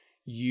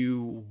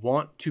you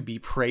want to be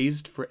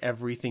praised for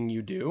everything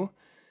you do.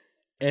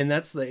 And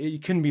that's like, you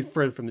couldn't be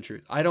further from the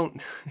truth.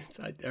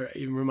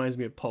 It reminds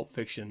me of Pulp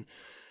Fiction.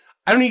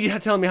 I don't need you to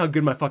tell me how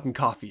good my fucking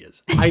coffee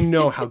is. I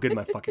know how good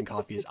my fucking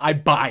coffee is. I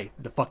buy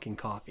the fucking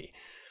coffee.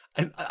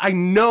 I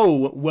know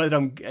what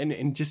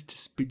and just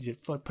to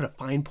put a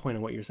fine point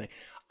on what you're saying,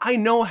 I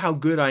know how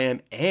good I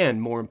am,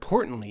 and more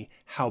importantly,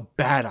 how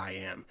bad I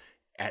am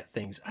at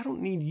things. I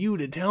don't need you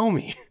to tell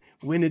me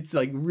when it's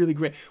like really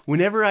great.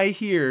 Whenever I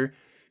hear,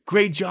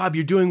 great job,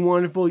 you're doing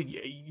wonderful,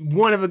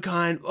 one of a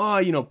kind,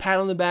 pat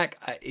on the back,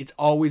 it's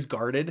always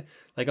guarded.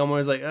 Like, I'm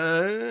always like,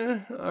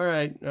 all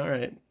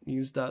right,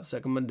 you stop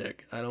sucking my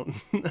dick.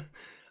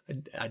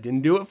 I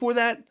didn't do it for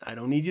that. I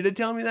don't need you to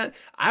tell me that.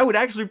 I would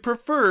actually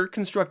prefer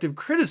constructive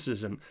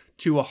criticism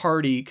to a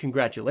hearty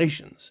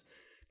congratulations,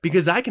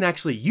 because I can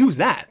actually use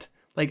that.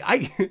 Like,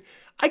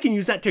 I can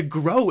use that to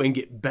grow and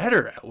get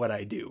better at what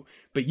I do.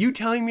 But you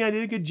telling me I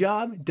did a good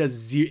job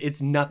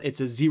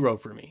it's a zero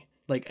for me.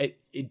 Like,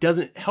 it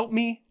doesn't help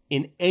me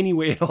in any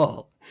way at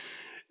all.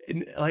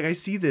 And like, I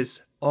see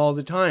this all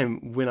the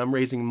time when I'm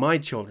raising my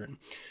children,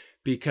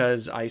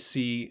 because I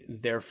see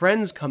their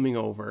friends coming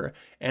over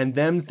and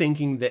them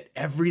thinking that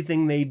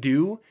everything they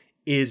do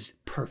is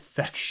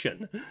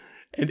perfection.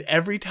 And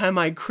every time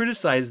I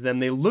criticize them,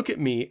 they look at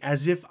me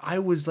as if I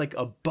was like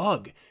a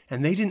bug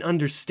and they didn't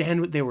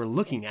understand what they were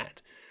looking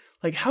at.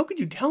 Like, how could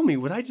you tell me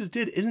what I just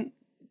did isn't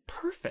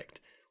perfect?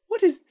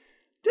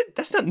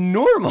 That's not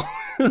normal.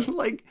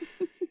 Like,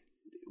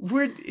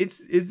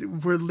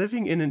 we're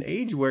living in an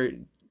age where,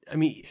 I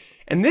mean,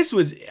 and this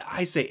was,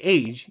 I say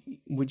age,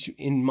 which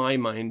in my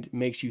mind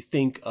makes you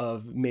think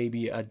of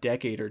maybe a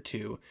decade or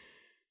two.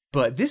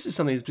 But this is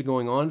something that's been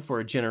going on for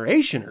a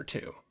generation or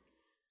two.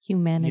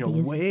 Humanity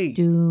is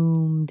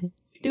doomed.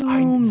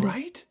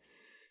 Right?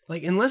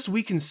 Like, unless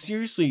we can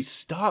seriously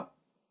stop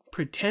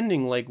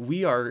pretending like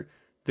we are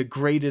the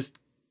greatest.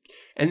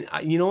 And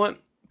you know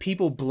what?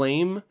 People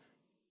blame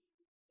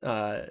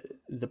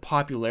the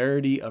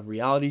popularity of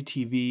reality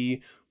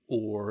TV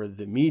or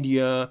the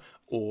media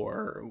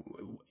or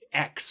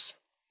X.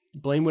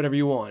 Blame whatever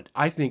you want.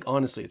 I think,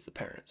 honestly, it's the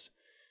parents.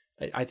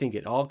 I think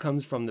it all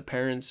comes from the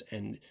parents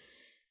and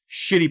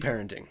shitty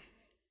parenting.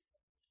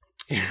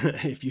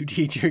 If you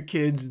teach your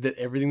kids that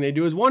everything they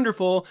do is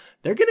wonderful,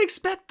 they're going to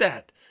expect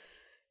that.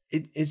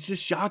 It's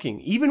just shocking.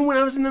 Even when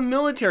I was in the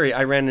military,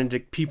 I ran into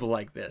people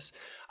like this.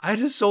 I had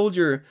a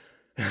soldier.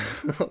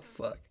 Oh,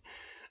 fuck.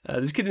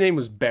 This kid's name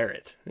was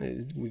Barrett.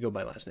 We go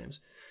by last names.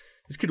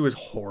 This kid was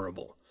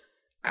horrible.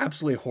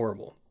 Absolutely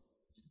horrible.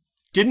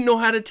 Didn't know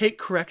how to take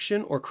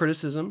correction or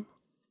criticism.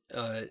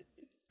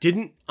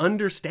 Didn't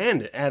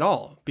understand it at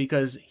all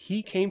because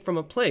he came from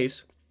a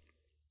place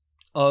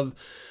of,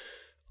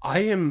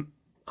 I'm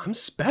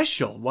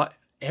special. What,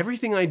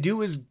 everything I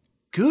do is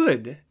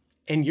good,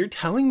 and you're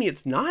telling me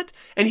it's not?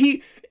 And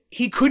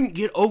he couldn't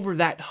get over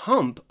that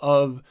hump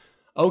of,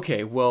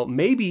 okay, well,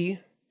 maybe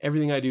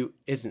everything I do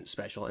isn't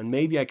special, and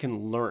maybe I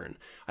can learn.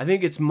 I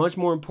think it's much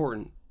more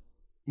important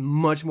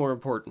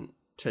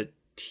to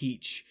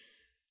teach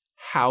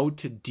how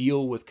to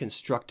deal with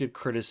constructive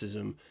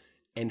criticism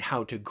and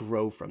how to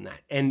grow from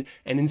that. And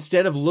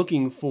instead of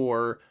looking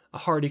for a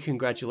hearty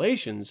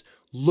congratulations,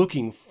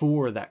 looking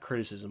for that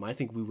criticism, I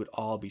think we would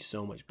all be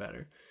so much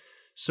better.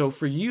 So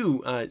for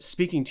you,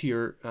 speaking to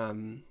your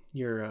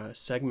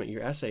segment,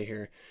 your essay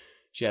here,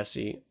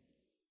 Jesse,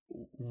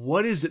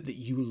 what is it that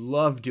you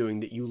love doing,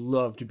 that you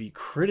love to be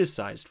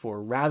criticized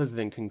for rather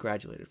than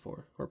congratulated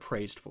for or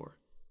praised for?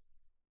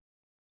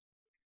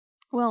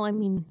 Well, I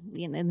mean,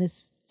 and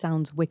this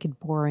sounds wicked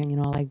boring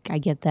and all, I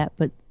get that,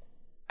 but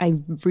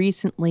I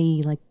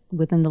recently, like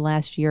within the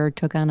last year,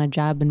 took on a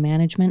job in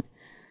management.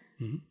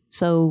 Mm-hmm.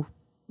 So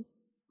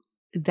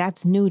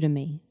that's new to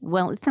me.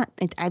 Well, it's not,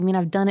 I mean,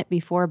 I've done it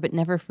before, but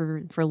never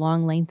for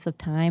long lengths of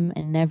time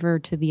and never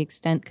to the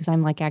extent, because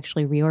I'm like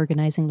actually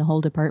reorganizing the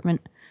whole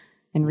department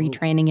and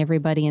retraining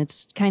everybody. And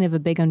it's kind of a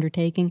big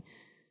undertaking.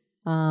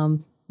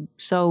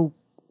 So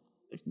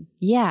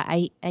yeah,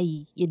 I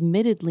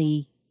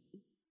admittedly,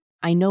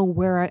 I know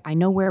where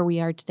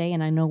we are today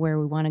and I know where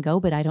we want to go,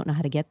 but I don't know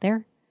how to get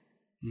there.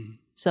 Mm-hmm.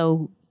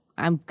 So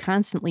I'm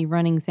constantly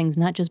running things,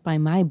 not just by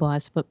my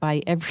boss, but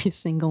by every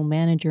single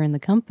manager in the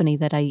company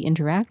that I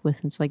interact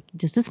with. It's like,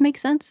 does this make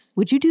sense?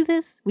 Would you do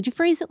this? Would you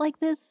phrase it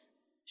like this?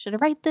 Should I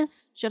write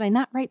this? Should I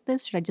not write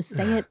this? Should I just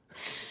say it?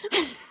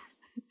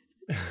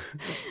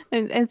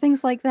 and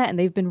things like that. And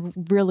they've been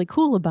really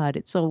cool about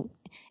it. So,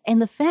 and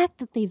the fact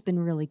that they've been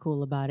really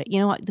cool about it, you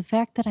know, the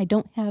fact that I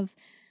don't have,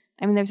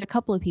 I mean, there's a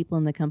couple of people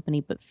in the company,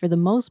 but for the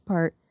most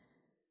part,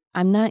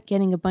 I'm not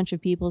getting a bunch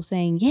of people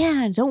saying,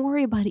 yeah, don't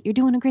worry about it. You're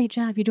doing a great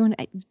job. You're doing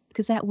it,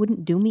 because that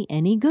wouldn't do me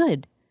any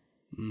good.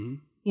 Mm-hmm.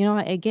 You know,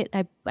 I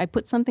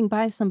put something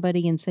by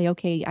somebody and say,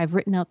 okay, I've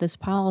written out this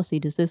policy.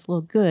 Does this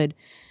look good?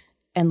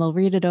 And they'll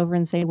read it over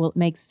and say, well, it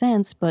makes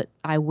sense, but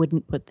I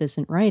wouldn't put this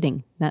in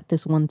writing, not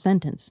this one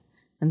sentence.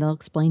 And they'll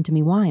explain to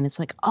me why. And it's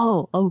like,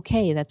 oh,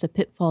 okay, that's a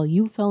pitfall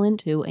you fell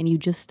into, and you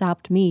just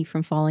stopped me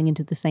from falling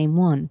into the same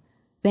one.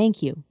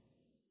 Thank you.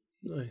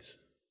 Nice.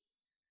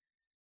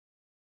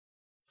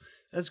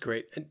 That's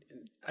great. And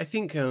I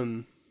think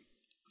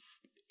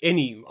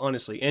any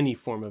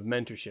form of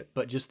mentorship,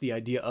 but just the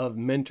idea of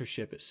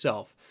mentorship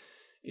itself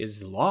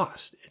is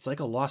lost. It's like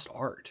a lost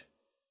art.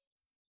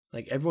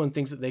 Like everyone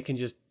thinks that they can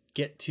just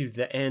get to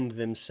the end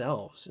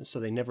themselves, and so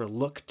they never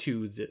look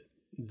to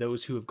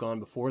those who have gone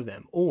before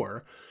them.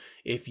 Or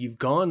if you've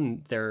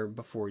gone there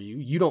before you,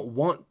 you don't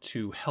want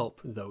to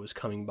help those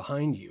coming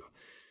behind you.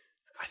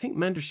 I think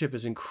mentorship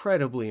is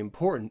incredibly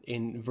important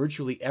in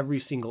virtually every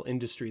single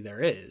industry there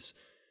is.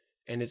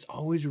 And it's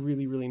always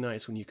really, really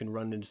nice when you can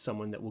run into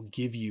someone that will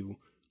give you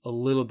a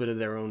little bit of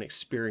their own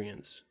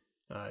experience,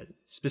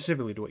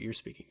 specifically to what you're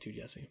speaking to,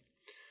 Jesse.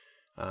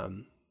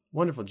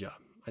 Wonderful job.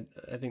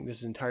 I think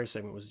this entire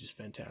segment was just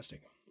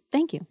fantastic.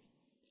 Thank you.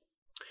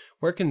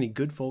 Where can the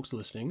good folks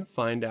listening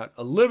find out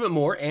a little bit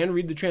more and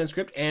read the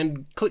transcript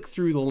and click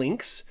through the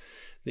links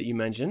that you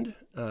mentioned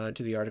to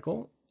the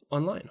article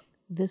online?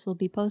 This will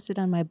be posted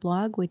on my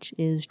blog, which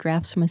is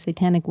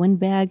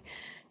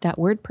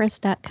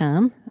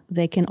draftsfromasiatanicwindbag.wordpress.com.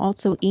 They can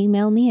also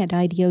email me at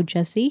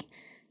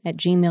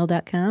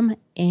idiojesse@gmail.com,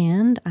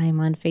 and I'm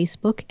on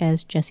Facebook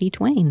as Jesse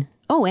Twain.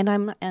 Oh, and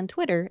I'm on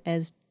Twitter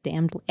as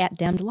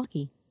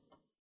 @damnedlucky.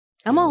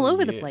 I'm all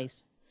over the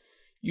place.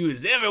 You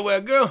is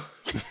everywhere, girl.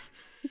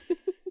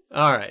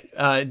 All right.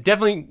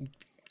 Definitely,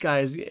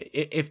 guys,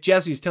 if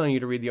Jesse's telling you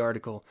to read the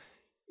article,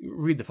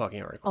 read the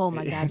fucking article. Oh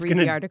my God, read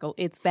the article.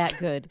 It's that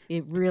good.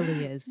 It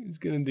really is. It's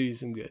going to do you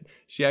some good.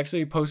 She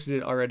actually posted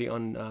it already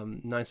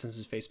on 9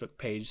 Cents' Facebook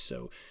page.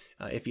 So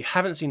if you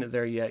haven't seen it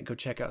there yet, go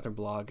check out their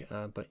blog.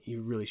 But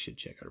you really should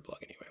check out her blog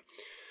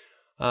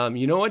anyway.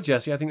 You know what,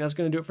 Jesse? I think that's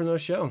going to do it for another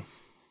show.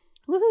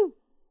 Woohoo.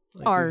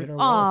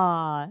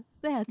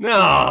 That's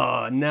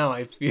now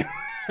I feel...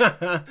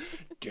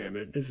 Damn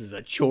it. This is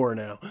a chore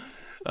now.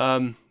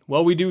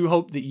 Well, we do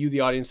hope that you,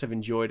 the audience, have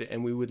enjoyed it,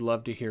 and we would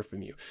love to hear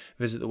from you.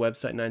 Visit the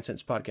website,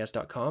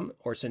 9centspodcast.com,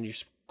 or send your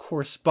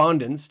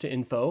correspondence to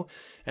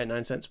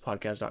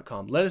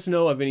info@9centspodcast.com. Let us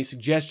know of any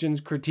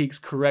suggestions, critiques,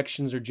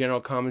 corrections, or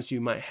general comments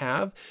you might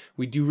have.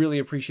 We do really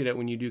appreciate it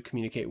when you do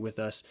communicate with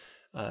us.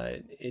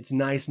 It's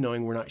nice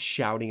knowing we're not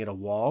shouting at a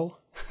wall,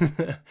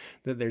 that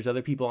there's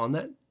other people on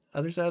that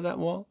other side of that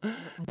wall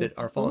that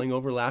are falling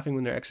over laughing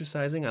when they're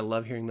exercising. I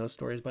love hearing those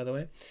stories, by the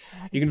way.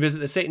 You can visit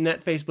the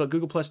SatanNet, Facebook,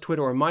 Google+,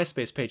 Twitter, or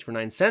MySpace page for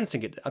 9 cents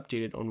and get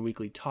updated on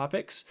weekly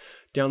topics.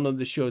 Download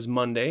the shows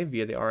Monday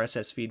via the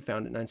RSS feed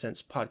found at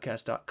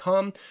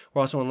 9centspodcast.com.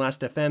 We're also on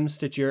Last.fm,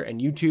 Stitcher,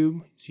 and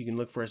YouTube, so you can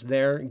look for us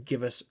there.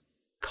 Give us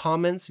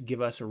comments,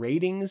 give us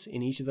ratings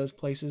in each of those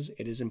places.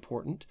 It is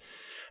important.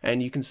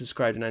 And you can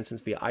subscribe to 9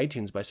 Cents via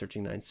iTunes by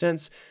searching 9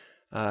 Cents.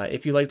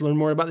 If you'd like to learn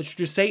more about the Church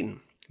of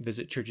Satan,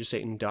 visit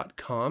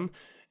churchofsatan.com.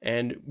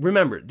 And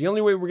remember, the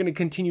only way we're going to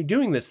continue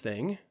doing this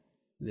thing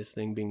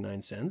being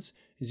 9 Cents,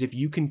 is if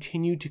you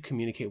continue to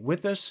communicate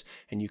with us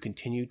and you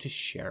continue to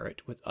share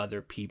it with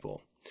other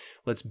people.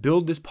 Let's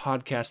build this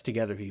podcast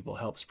together, people.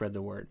 Help spread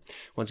the word.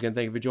 Once again,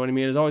 thank you for joining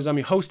me. And as always, I'm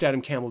your host,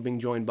 Adam Campbell, being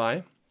joined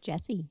by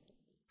Jesse.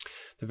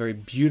 The very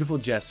beautiful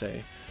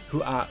Jesse,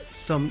 who I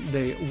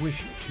someday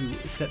wish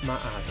to set my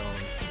eyes on.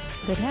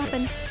 Could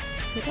happen.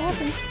 Could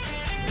happen.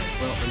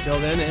 Well, until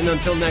then, and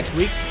until next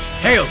week,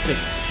 hail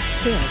Satan!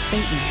 Hail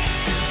Satan.